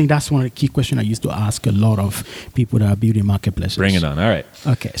sure. I think that's one of the key questions I used to ask a lot of people that are building marketplaces. Bring it on. All right.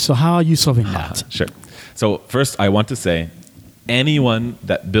 Okay. So how are you solving that? Sure. So first, I want to say, anyone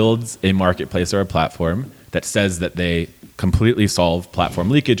that builds a marketplace or a platform that says that they completely solve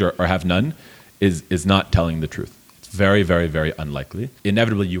platform leakage or have none is not telling the truth. Very, very, very unlikely.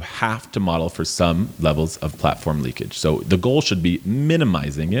 Inevitably, you have to model for some levels of platform leakage. So the goal should be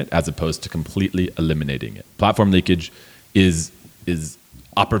minimizing it as opposed to completely eliminating it. Platform leakage is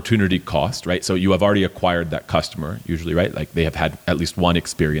opportunity cost, right? So you have already acquired that customer, usually, right? Like they have had at least one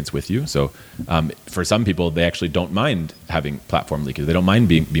experience with you. So for some people, they actually don't mind having platform leakage. They don't mind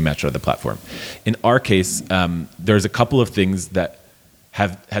being matched out of the platform. In our case, there's a couple of things that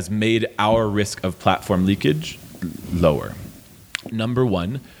has made our risk of platform leakage lower. Number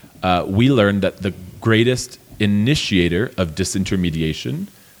one, we learned that the greatest initiator of disintermediation,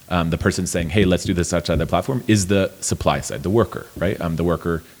 the person saying, hey, let's do this outside the platform, is the supply side, the worker, right? The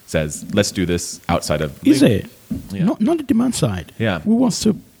worker says, let's do this outside of... Is it? Yeah. Not the demand side. Yeah. Who wants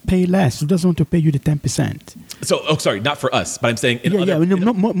to pay less? Who doesn't want to pay you the 10%? So, sorry, not for us, but I'm saying...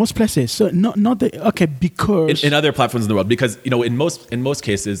 most places. So not the... Okay, because... In other platforms in the world, because, in most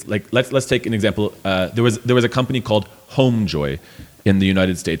cases, like, let's take an example. There was a company called HomeJoy in the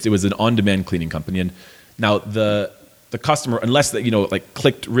United States. It was an on-demand cleaning company. And now the customer, unless that,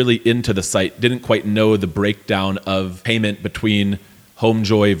 clicked really into the site, didn't quite know the breakdown of payment between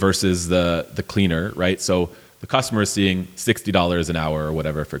HomeJoy versus the cleaner, right? So the customer is seeing $60 an hour or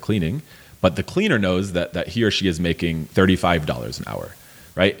whatever for cleaning, but the cleaner knows that he or she is making $35 an hour,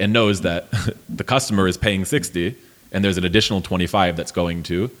 right? And knows that the customer is paying $60 and there's an additional $25 that's going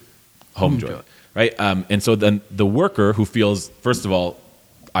to HomeJoy, right? And so then the worker who feels, first of all,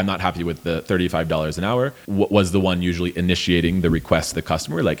 I'm not happy with the $35 an hour, was the one usually initiating the request to the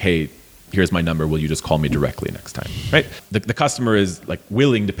customer, like, hey, here's my number, will you just call me directly next time, right? The customer is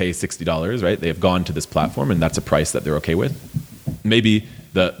willing to pay $60, right? They have gone to this platform and that's a price that they're okay with. Maybe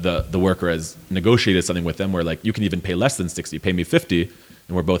the worker has negotiated something with them where you can even pay less than 60, pay me 50,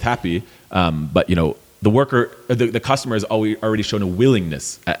 and we're both happy. But the worker, the customer has already shown a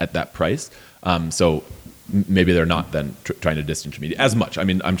willingness at that price. So maybe they're not then trying to disintermediate as much. I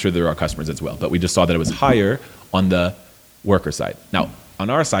mean, I'm sure there are customers as well, but we just saw that it was higher on the worker side. Now, on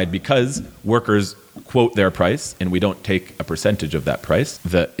our side, because workers quote their price and we don't take a percentage of that price,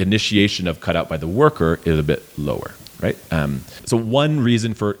 the initiation of cutout by the worker is a bit lower, right? So one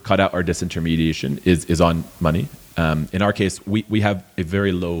reason for cutout or disintermediation is on money. In our case, we have a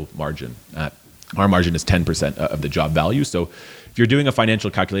very low margin. Our margin is 10% of the job value. So if you're doing a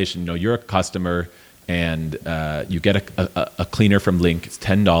financial calculation, you're a customer and you get a cleaner from Link, it's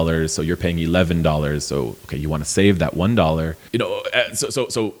 $10, so you're paying $11. So okay, you want to save that $1.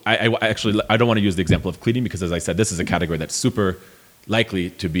 So I actually don't want to use the example of cleaning because, as I said, this is a category that's super likely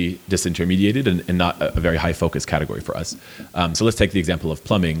to be disintermediated and not a very high focus category for us. So let's take the example of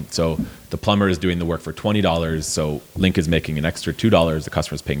plumbing. So the plumber is doing the work for $20, so Link is making an extra $2. The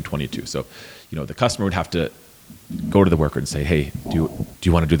customer is paying $22. So the customer would have to go to the worker and say, hey, do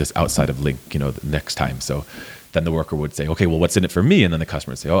you want to do this outside of Link, the next time? So then the worker would say, okay, well, what's in it for me? And then the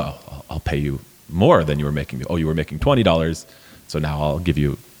customer would say, oh, I'll pay you more than you were making. Oh, you were making $20, so now I'll give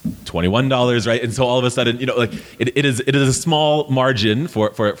you $21, right? And so all of a sudden, it is a small margin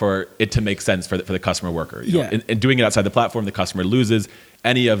for it to make sense for the customer worker. And doing it outside the platform, the customer loses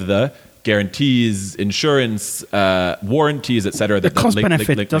any of the guarantees, insurance, warranties, et cetera. The cost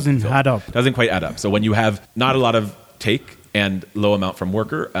benefit doesn't add up. Doesn't quite add up. So when you have not a lot of take and low amount from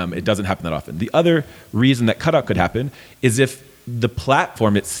worker, it doesn't happen that often. The other reason that cutout could happen is if the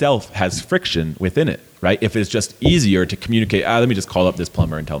platform itself has friction within it, right? If it's just easier to communicate, let me just call up this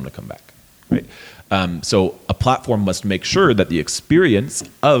plumber and tell him to come back, right? So a platform must make sure that the experience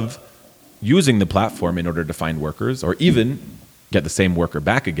of using the platform in order to find workers or even get the same worker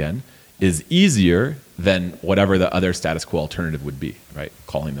back again is easier than whatever the other status quo alternative would be, right?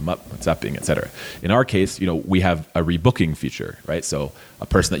 Calling them up, WhatsApping, et cetera. In our case, we have a rebooking feature, right? So a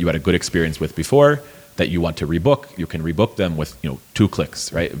person that you had a good experience with before that you want to rebook, you can rebook them with 2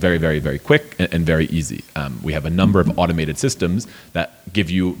 clicks, right? Very, very, very quick and very easy. We have a number of automated systems that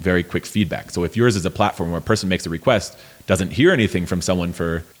give you very quick feedback. So if yours is a platform where a person makes a request, doesn't hear anything from someone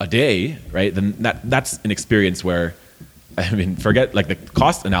for a day, right? Then that's an experience where, forget like the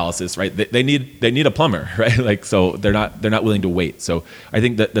cost analysis, right? They need a plumber, right? So they're not willing to wait. So I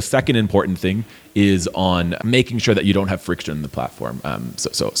think that the second important thing is on making sure that you don't have friction in the platform.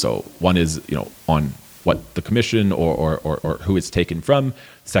 So one is on what the commission or who it's taken from.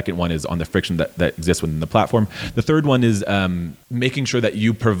 Second one is on the friction that exists within the platform. The third one is making sure that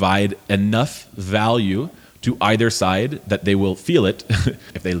you provide enough value to either side that they will feel it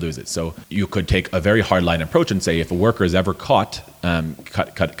if they lose it. So you could take a very hardline approach and say if a worker is ever caught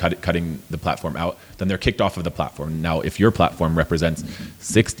cutting the platform out, then they're kicked off of the platform. Now, if your platform represents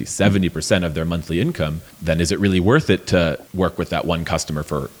 60, 70% of their monthly income, then is it really worth it to work with that one customer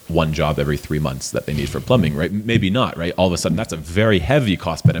for one job every 3 months that they need for plumbing, right? Maybe not, right? All of a sudden, that's a very heavy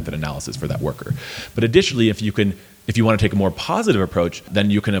cost benefit analysis for that worker. But additionally, if you want to take a more positive approach,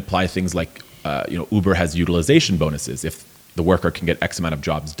 then you can apply things like Uber has utilization bonuses. If the worker can get X amount of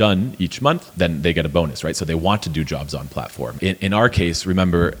jobs done each month, then they get a bonus, right? So they want to do jobs on platform. In our case,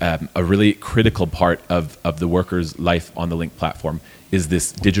 remember, a really critical part of the worker's life on the Link platform is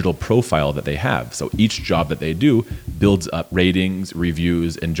this digital profile that they have. So each job that they do builds up ratings,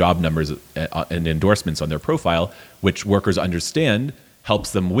 reviews, and job numbers and endorsements on their profile, which workers understand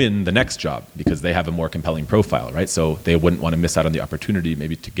helps them win the next job because they have a more compelling profile, right? So they wouldn't want to miss out on the opportunity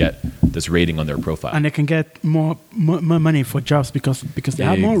maybe to get this rating on their profile. And they can get more money for jobs because they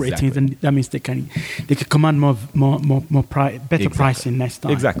have more ratings, and that means they can command better pricing next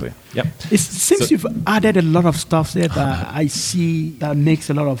time. Exactly. Yep. It seems you've added a lot of stuff there that I see that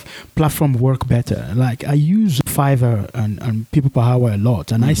makes a lot of platform work better. Like I use Fiverr and People Per Hour a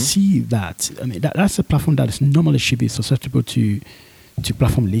lot, and I see that. That's a platform that normally should be susceptible to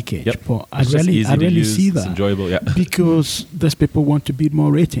platform leakage. Yep. But I rarely see that. It's enjoyable, yeah. Because those people want to build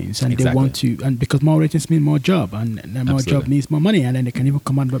more ratings, and they want to, and because more ratings mean more job, and more job means more money, and then they can even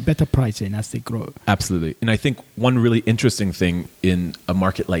command better pricing as they grow. Absolutely. And I think one really interesting thing in a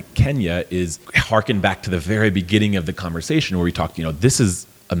market like Kenya is harken back to the very beginning of the conversation where we talked, this is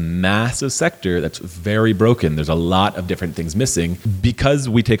a massive sector that's very broken. There's a lot of different things missing. Because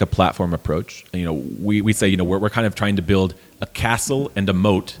we take a platform approach, we say, we're kind of trying to build a castle and a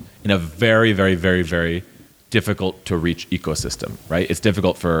moat in a very, very, very, very difficult to reach ecosystem, right? It's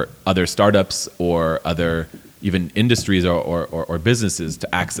difficult for other startups or other even industries or businesses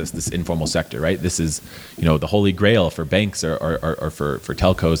to access this informal sector, right? This is, the holy grail for banks or for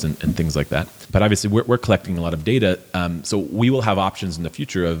telcos and things like that. But obviously, we're collecting a lot of data. So we will have options in the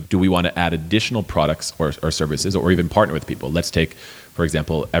future of, do we want to add additional products or services or even partner with people? Let's take, for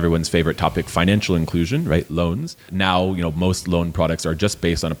example, everyone's favorite topic, financial inclusion, right? Loans. Now, most loan products are just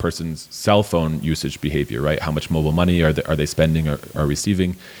based on a person's cell phone usage behavior, right? How much mobile money are they spending or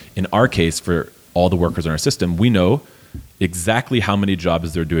receiving? In our case, for all the workers in our system, we know exactly how many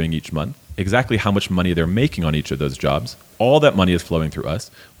jobs they're doing each month, exactly how much money they're making on each of those jobs. All that money is flowing through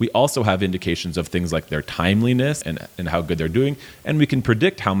us. We also have indications of things like their timeliness and how good they're doing, and we can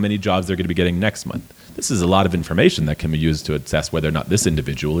predict how many jobs they're going to be getting next month. This is a lot of information that can be used to assess whether or not this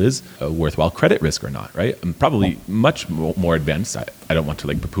individual is a worthwhile credit risk or not, right? And probably much more advanced. I don't want to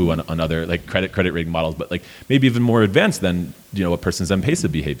poo-poo on other credit rating models, but maybe even more advanced than a person's M-Pesa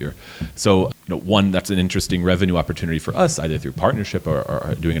behavior. So one, that's an interesting revenue opportunity for us, either through partnership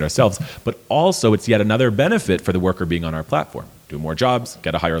or doing it ourselves. But also, it's yet another benefit for the worker being on our platform. Do more jobs,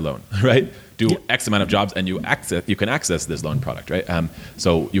 get a higher loan, right? Do X amount of jobs, and you can access this loan product, right?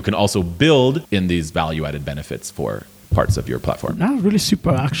 So you can also build in these value-added benefits for parts of your platform. That's really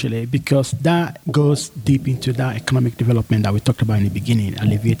super, actually, because that goes deep into that economic development that we talked about in the beginning,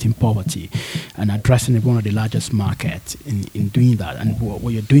 alleviating poverty and addressing one of the largest markets in doing that. And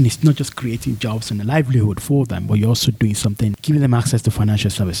what you're doing is not just creating jobs and a livelihood for them, but you're also doing something, giving them access to financial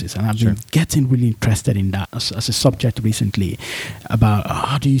services. And I've been getting really interested in that as a subject recently about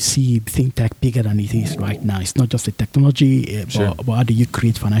how do you see fintech bigger than it is right now. It's not just the technology, but how do you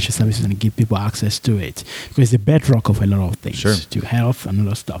create financial services and give people access to it? Because it's the bedrock of a lot of things, to health and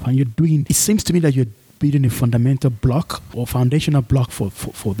other stuff. And it seems to me that you're building a fundamental block or foundational block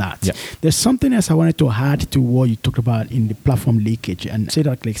for that. Yeah. There's something else I wanted to add to what you talked about in the platform leakage and say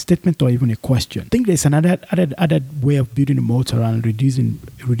that like statement or even a question. I think there's another added way of building a moat around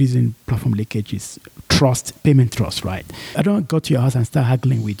reducing platform leakage is payment trust, right? I don't go to your house and start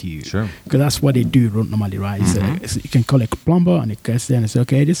haggling with you. Sure. Because that's what they do normally, right? Mm-hmm. You can call a plumber and it gets there and say,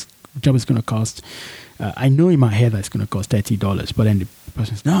 okay, this job is going to cost, I know in my head that it's going to cost $30, but then the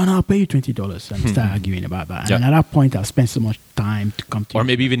person says, no, I'll pay you $20 and start arguing about that. Yep. And at that point, I've spent so much time to come to Or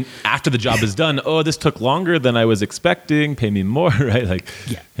maybe even after the job is done, this took longer than I was expecting, pay me more, right? Like,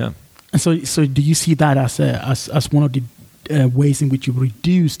 yeah. And so do you see that as one of the ways in which you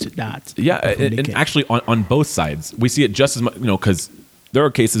reduced that? Yeah, and actually on both sides, we see it just as much, because there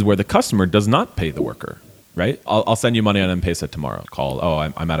are cases where the customer does not pay the worker, right? I'll send you money on M-Pesa tomorrow. Call,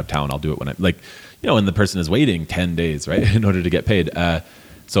 I'm out of town, I'll do it when I'm, like, and the person is waiting 10 days, right, in order to get paid.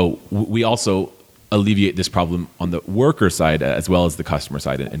 So we also alleviate this problem on the worker side as well as the customer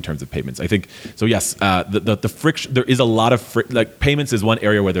side in terms of payments. I think, so yes, the friction, there is a lot of, payments is one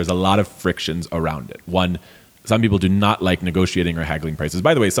area where there's a lot of frictions around it. One, some people do not like negotiating or haggling prices.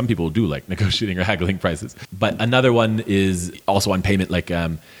 By the way, some people do like negotiating or haggling prices. But another one is also on payment. Like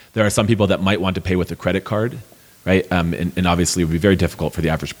there are some people that might want to pay with a credit card, right? And obviously it would be very difficult for the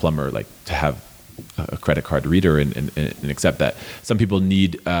average plumber to have a credit card reader and accept that. Some people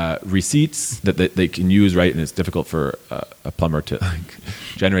need receipts that they can use, right? And it's difficult for a plumber to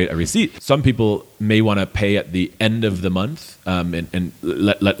generate a receipt. Some people may want to pay at the end of the month, and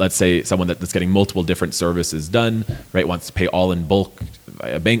let's say someone that's getting multiple different services done, right, wants to pay all in bulk,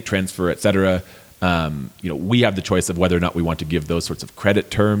 via bank transfer, et cetera. We have the choice of whether or not we want to give those sorts of credit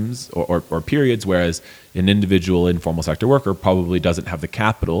terms or periods, whereas an individual informal sector worker probably doesn't have the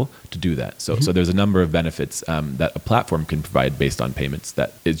capital to do that. So there's a number of benefits that a platform can provide based on payments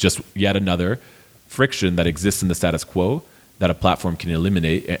that is just yet another friction that exists in the status quo that a platform can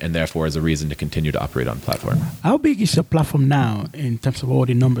eliminate, and therefore is a reason to continue to operate on platform. How big is your platform now in terms of all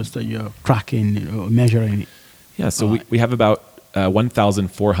the numbers that you're tracking or measuring? Yeah, so we have about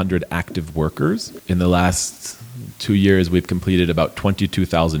 1,400 active workers. In the last 2 years, we've completed about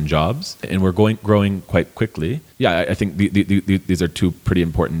 22,000 jobs, and we're growing quite quickly. Yeah, I think these are two pretty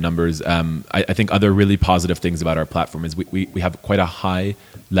important numbers. I think other really positive things about our platform is we have quite a high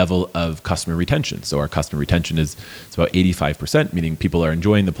level of customer retention. So our customer retention is about 85%, meaning people are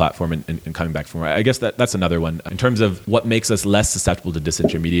enjoying the platform and coming back for more. I guess that's another one. In terms of what makes us less susceptible to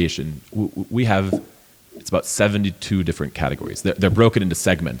disintermediation, we have, it's about 72 different categories. They're broken into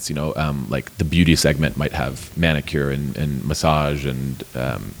segments, like the beauty segment might have manicure and massage and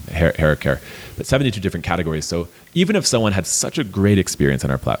hair care, but 72 different categories. So even if someone had such a great experience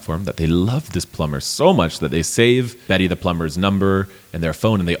on our platform that they love this plumber so much that they save Betty the plumber's number in their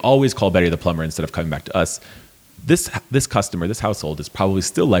phone and they always call Betty the plumber instead of coming back to us, this customer, this household is probably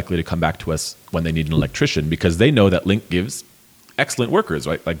still likely to come back to us when they need an electrician because they know that Link gives excellent workers,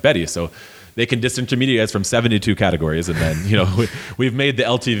 right? Like Betty. So they can disintermediate us from 72 categories, and then we've made the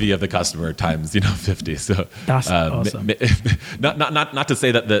LTV of the customer times 50. So that's awesome. Not to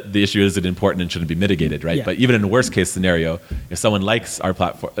say that the issue isn't important and shouldn't be mitigated, right? Yeah. But even in a worst case scenario, if someone likes our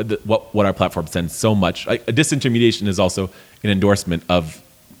platform, what our platform sends so much, a disintermediation is also an endorsement of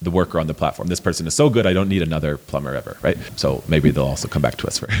the worker on the platform. This person is so good, I don't need another plumber ever, right? So maybe they'll also come back to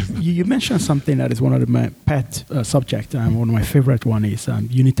us for it. You mentioned something that is one of my pet subjects, and one of my favorite one is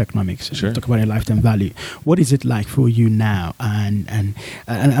unit economics. Sure. Talk about a lifetime value. What is it like for you now? And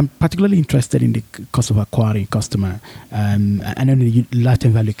I'm particularly interested in the cost of acquiring customer. I know the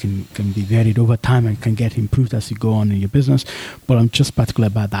lifetime value can be varied over time and can get improved as you go on in your business, but I'm just particular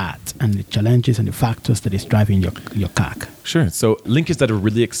about that and the challenges and the factors that is driving your CAC. Sure. So Link is at a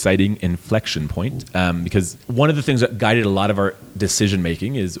really exciting inflection point because one of the things that guided a lot of our decision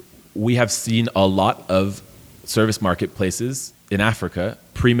making is we have seen a lot of service marketplaces in Africa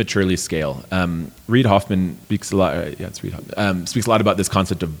prematurely scale. Reid Hoffman speaks a lot. Speaks a lot about this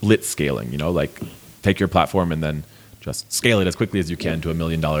concept of blitz scaling. Like take your platform and then just scale it as quickly as you can to $1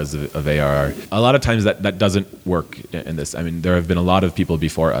 million of ARR. A lot of times that doesn't work in this. I mean, there have been a lot of people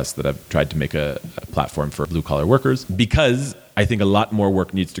before us that have tried to make a platform for blue collar workers, because I think a lot more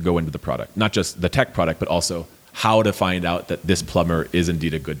work needs to go into the product, not just the tech product, but also how to find out that this plumber is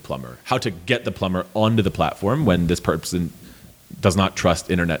indeed a good plumber, how to get the plumber onto the platform when this person does not trust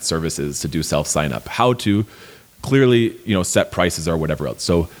internet services to do self sign up, how to clearly, set prices or whatever else.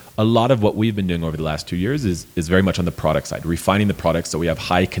 So a lot of what we've been doing over the last 2 years is very much on the product side, refining the product so we have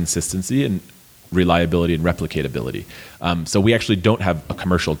high consistency and reliability and replicatability. So we actually don't have a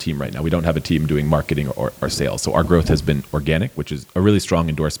commercial team right now. We don't have a team doing marketing or sales. So our growth has been organic, which is a really strong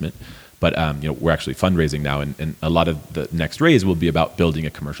endorsement. But we're actually fundraising now, and a lot of the next raise will be about building a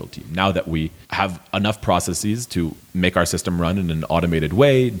commercial team. Now that we have enough processes to make our system run in an automated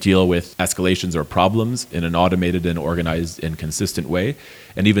way, deal with escalations or problems in an automated and organized and consistent way,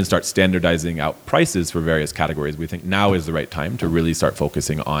 and even start standardizing out prices for various categories, we think now is the right time to really start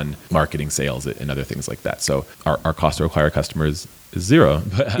focusing on marketing, sales, and other things like that. So our cost to acquire customers is zero.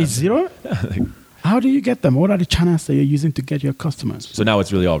 Is zero? How do you get them? What are the channels that you're using to get your customers? So now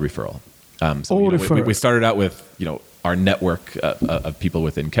it's really all referral. We started out with our network of people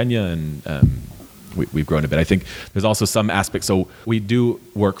within Kenya, and we've grown a bit. I think there's also some aspects. So we do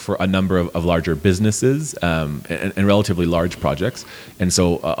work for a number of larger businesses and relatively large projects, and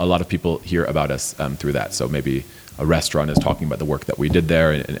so a lot of people hear about us through that. So maybe a restaurant is talking about the work that we did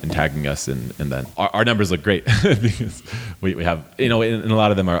there and tagging us, and then our numbers look great because we have and a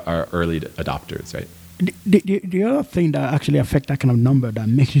lot of them are early adopters, right? The other thing that actually affect that kind of number that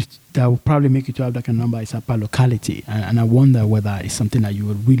will probably make you to have that kind of number is per locality, and I wonder whether it's something that you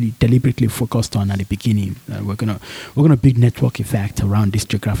were really deliberately focused on at the beginning. We're gonna build network effect around this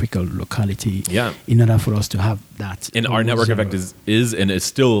geographical locality, in order for us to have that. And our network effect is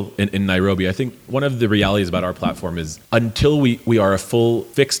still in Nairobi. I think one of the realities about our platform is until we are a full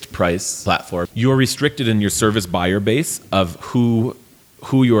fixed price platform, you're restricted in your service buyer base of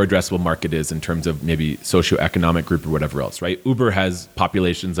who your addressable market is in terms of maybe socioeconomic group or whatever else, right? Uber has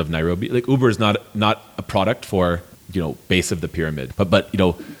populations of Nairobi. Like Uber is not a product for, base of the pyramid. But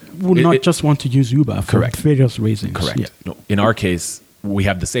would not just want to use Uber for various reasons. Correct. Yeah. No, in our case, we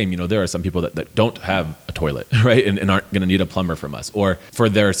have the same. There are some people that don't have a toilet, right? And aren't going to need a plumber from us. Or for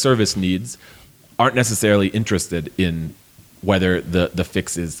their service needs, aren't necessarily interested in whether the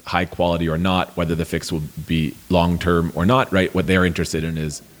fix is high quality or not, whether the fix will be long-term or not, right? What they're interested in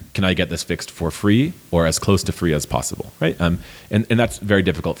is, can I get this fixed for free or as close to free as possible, right? And that's very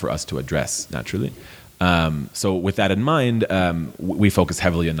difficult for us to address, naturally. So with that in mind, we focus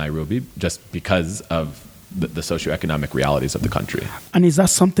heavily in Nairobi just because of the socioeconomic realities of the country. And is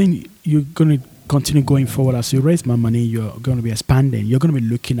that something you're going to continue going forward? As you raise more money, you're going to be expanding. You're going to be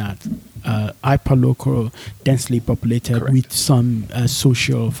looking at hyper-local, densely populated with some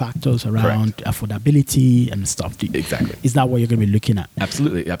social factors around affordability and stuff. Exactly. Is that what you're going to be looking at?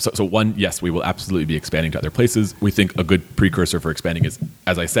 Absolutely. Yeah. So one, yes, we will absolutely be expanding to other places. We think a good precursor for expanding is,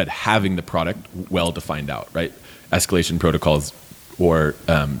 as I said, having the product well defined out, right? Escalation protocols or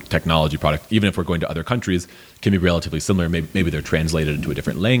technology product, even if we're going to other countries, can be relatively similar. Maybe they're translated into a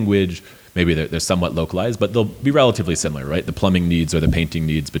different language. Maybe they're somewhat localized, but they'll be relatively similar, right? The plumbing needs or the painting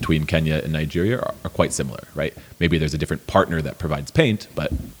needs between Kenya and Nigeria are quite similar, right? Maybe there's a different partner that provides paint,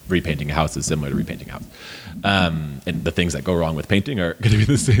 but repainting a house is similar to repainting a house. And the things that go wrong with painting are going to be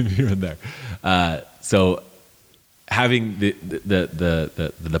the same here and there. So having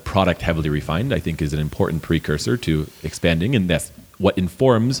the product heavily refined, I think, is an important precursor to expanding, and that's what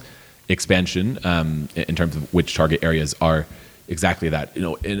informs expansion in terms of which target areas are exactly that.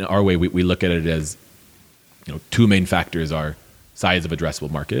 In our way, we look at it as, two main factors are size of addressable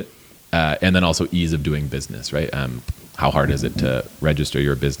market and then also ease of doing business, right? How hard is it to register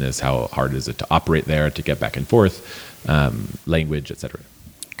your business? How hard is it to operate there, to get back and forth, language, etc.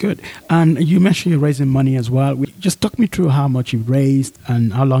 Good. And you mentioned you're raising money as well. Just talk me through how much you've raised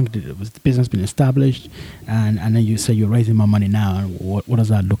and how long was the business been established, and then you say you're raising more money now. And what does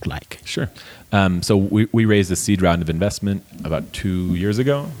that look like? Sure. So we raised a seed round of investment about 2 years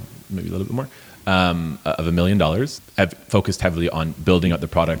ago, maybe a little bit more, of $1 million. I've focused heavily on building out the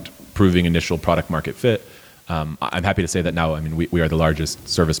product, proving initial product market fit. I'm happy to say that now, we are the largest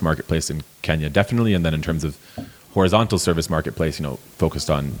service marketplace in Kenya, definitely. And then in terms of horizontal service marketplace, focused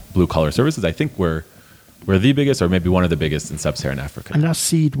on blue collar services, I think we're the biggest, or maybe one of the biggest in sub-Saharan Africa. And that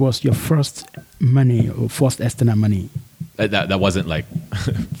seed was your first money or first external money? That wasn't like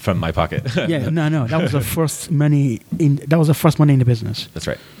from my pocket. No. That was the first money in the business. That's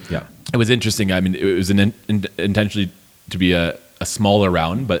right. Yeah. It was interesting. It was intentionally to be a smaller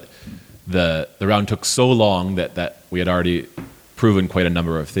round, but the round took so long that we had already proven quite a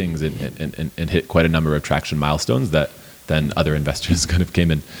number of things and hit quite a number of traction milestones that then other investors kind of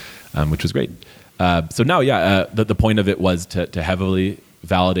came in, which was great. So now, the point of it was to heavily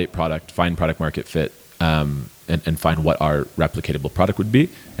validate product, find product market fit, and find what our replicatable product would be,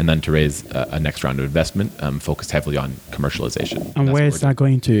 and then to raise a next round of investment focused heavily on commercialization. And where is that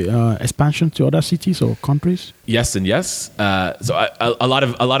going to? Expansion to other cities or countries? Yes and yes. So a lot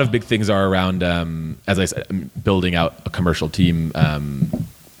of big things are around, as I said, building out a commercial team,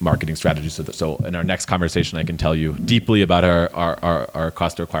 marketing strategy. So in our next conversation, I can tell you deeply about our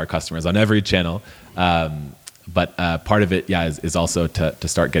cost to acquire customers on every channel. But part of it, is also to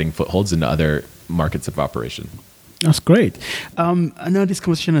start getting footholds into other markets of operation. That's great. I know this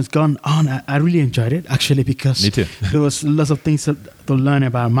conversation has gone on. I really enjoyed it, actually, because Me too. There was lots of things to learn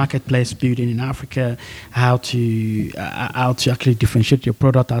about marketplace building in Africa, how to actually differentiate your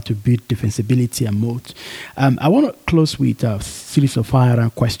product, how to build defensibility and moat. I want to close with a series of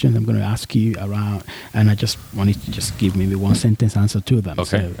fire-round questions I'm going to ask you around, and I just wanted to just give maybe one sentence answer to them.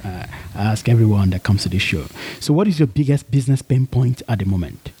 Okay. So I ask everyone that comes to this show. So what is your biggest business pain point at the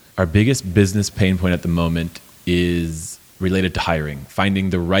moment? Our biggest business pain point at the moment is related to hiring,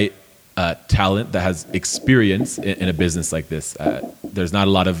 finding the right talent that has experience in a business like this. There's not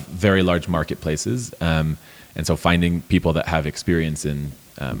a lot of very large marketplaces, and so finding people that have experience in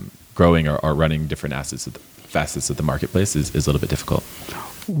growing or running different facets of the marketplace is a little bit difficult.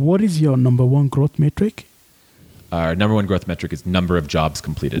 What is your number one growth metric? Our number one growth metric is number of jobs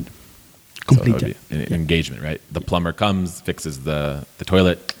completed. Completed. So engagement, right? The plumber comes, fixes the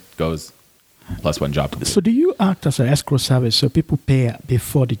toilet, goes, plus one job completed. So do you act as an escrow service so people pay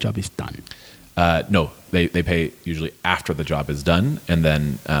before the job is done? No, they pay usually after the job is done, and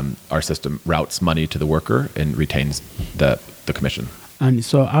then our system routes money to the worker and retains the commission. And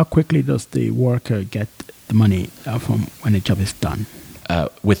so how quickly does the worker get the money from when the job is done?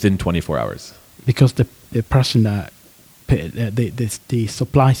 Within 24 hours. Because the person that the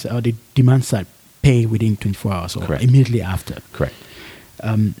supply side or the demand side pay within 24 hours or Correct. Immediately after. Correct.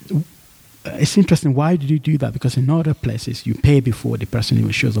 It's interesting. Why did you do that? Because in other places, you pay before the person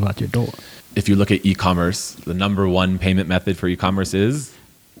even shows up at your door. If you look at e-commerce, the number one payment method for e-commerce is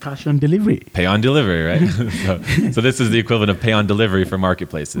Cash on delivery. pay on delivery, right? so this is the equivalent of pay on delivery for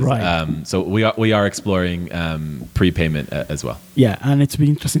marketplaces. Right. So we are exploring prepayment as well. Yeah, and it's been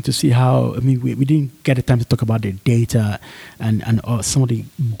interesting to see how, we didn't get the time to talk about the data and some of the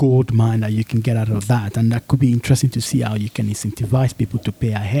gold mine that you can get out of that. And that could be interesting to see how you can incentivize people to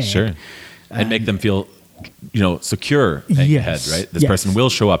pay ahead. Sure. And make them feel, secure Yes, ahead, right? This yes. person will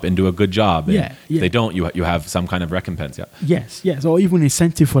show up and do a good job. And Yeah, yeah. if they don't, you have some kind of recompense. Yeah. Yes, or even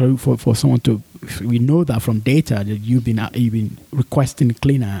incentive for someone to. We know that from data that you've been requesting a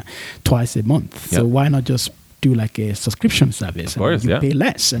cleaner twice a month. So Yep. why not just do like a subscription service? Of course, and you yeah. pay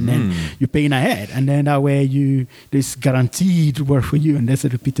less, and then you're paying ahead, and then that way there's guaranteed work for you, and there's a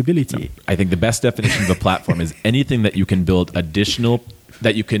repeatability. I think the best definition of a platform is anything that you can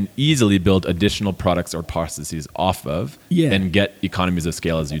easily build additional products or processes off of and get economies of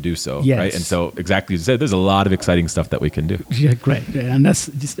scale as you do so, Yes. right? And so exactly as you said, there's a lot of exciting stuff that we can do. Yeah, great. Yeah, and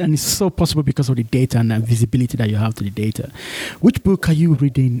it's so possible because of the data and the visibility that you have to the data. Which book are you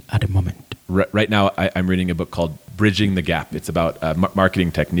reading at the moment? Right now, I'm reading a book called Bridging the Gap. It's about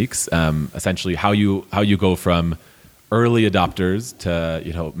marketing techniques, essentially how you go from early adopters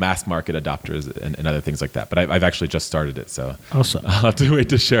to mass market adopters and other things like that. But I've actually just started it, so Awesome. I'll have to wait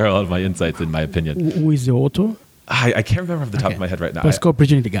to share all of my insights and my opinion. Who is the author? I can't remember off the top of my head right now. But it's called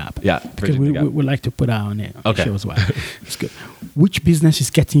Bridging the Gap. Yeah, because Bridging the Gap. we like to put that on the Okay. show as well. It's good. Which business is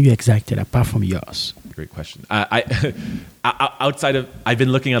getting you excited apart from yours? Great question. Outside of, I've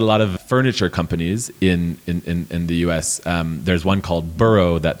been looking at a lot of furniture companies in the U.S. There's one called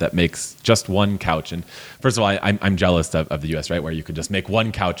Burrow that makes just one couch. And first of all, I'm jealous of the U.S., right, where you could just make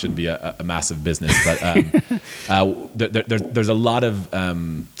one couch and be a massive business. But there's a lot of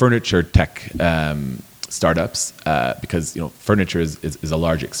furniture tech startups because furniture is a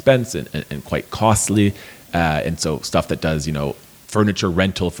large expense and quite costly, and so stuff that does furniture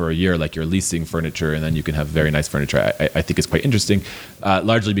rental for a year, like you're leasing furniture and then you can have very nice furniture, I think is quite interesting,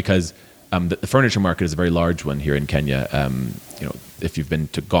 largely because the furniture market is a very large one here in Kenya. If you've been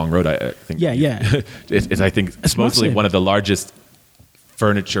to Gong Road, I think it's I think It's supposedly massive. one of the largest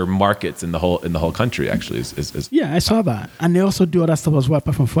furniture markets in the whole country. Actually, is Yeah, I saw that, and they also do other stuff as well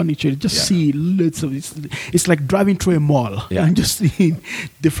apart from furniture. You just see loads of it's like driving through a mall and just seeing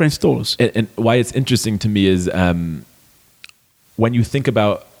different stores. And why it's interesting to me is when you think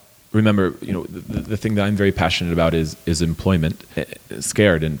about remember, the thing that I'm very passionate about is employment,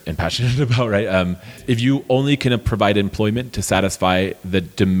 scared and passionate about, right? If you only can provide employment to satisfy the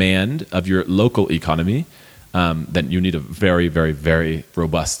demand of your local economy, then you need a very, very, very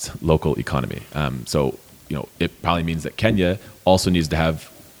robust local economy. So, it probably means that Kenya also needs to have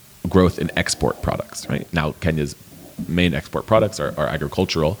growth in export products, right? Now, Kenya's main export products are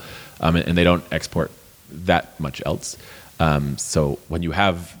agricultural, and they don't export that much else. So when you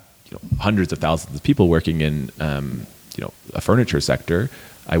have hundreds of thousands of people working in a furniture sector,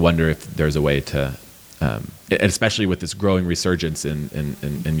 I wonder if there's a way to, especially with this growing resurgence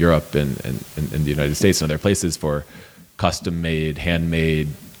in Europe and in the United States and other places for custom-made, handmade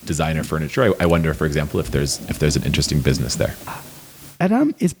designer furniture. I wonder, for example, if there's an interesting business there.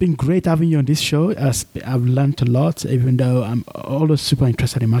 Adam, it's been great having you on this show. I've learned a lot, even though I'm always super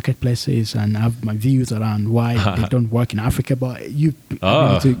interested in marketplaces and have my views around why they don't work in Africa. But you've been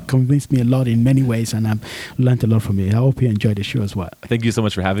able to convince me a lot in many ways, and I've learned a lot from you. I hope you enjoyed the show as well. Thank you so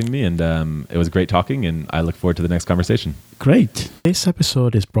much for having me, and it was great talking, and I look forward to the next conversation. Great. This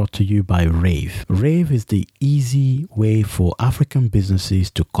episode is brought to you by Rave. Rave is the easy way for African businesses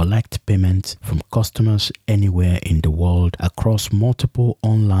to collect payments from customers anywhere in the world across multiple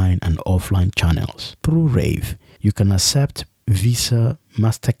online and offline channels. Through Rave, you can accept Visa,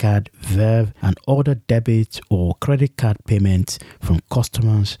 MasterCard, Verve, and other debit or credit card payments from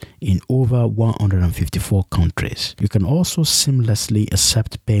customers in over 154 countries. You can also seamlessly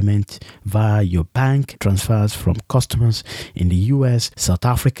accept payment via your bank transfers from customers in the US, South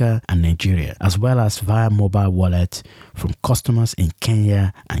Africa, and Nigeria, as well as via mobile wallet from customers in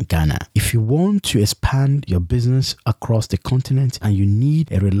Kenya and Ghana. If you want to expand your business across the continent and you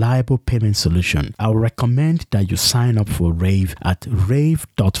need a reliable payment solution, I would recommend that you sign up for Rave at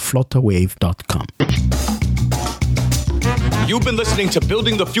rave.flutterwave.com. You've been listening to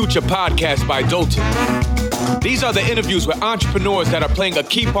Building the Future podcast by Dolton. These are the interviews with entrepreneurs that are playing a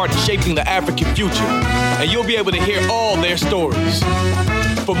key part in shaping the African future, and you'll be able to hear all their stories.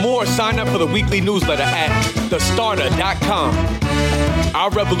 For more, sign up for the weekly newsletter at thestarter.com.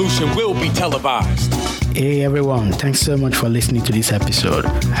 Our revolution will be televised. Hey everyone, thanks so much for listening to this episode.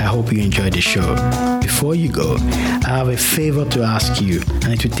 I hope you enjoyed the show. Before you go, I have a favor to ask you,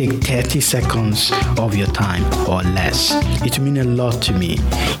 and it will take 30 seconds of your time or less. It will mean a lot to me.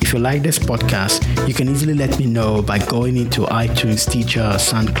 If you like this podcast, you can easily let me know by going into iTunes, Stitcher,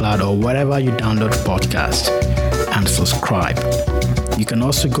 SoundCloud, or wherever you download podcasts, and subscribe. You can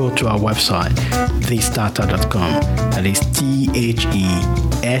also go to our website, thestarter.com. That is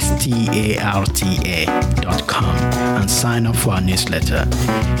THESTARTA.com, and sign up for our newsletter.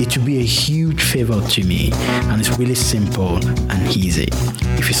 It will be a huge favor to me, and it's really simple and easy.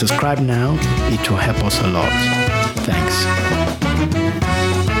 If you subscribe now, it will help us a lot. Thanks.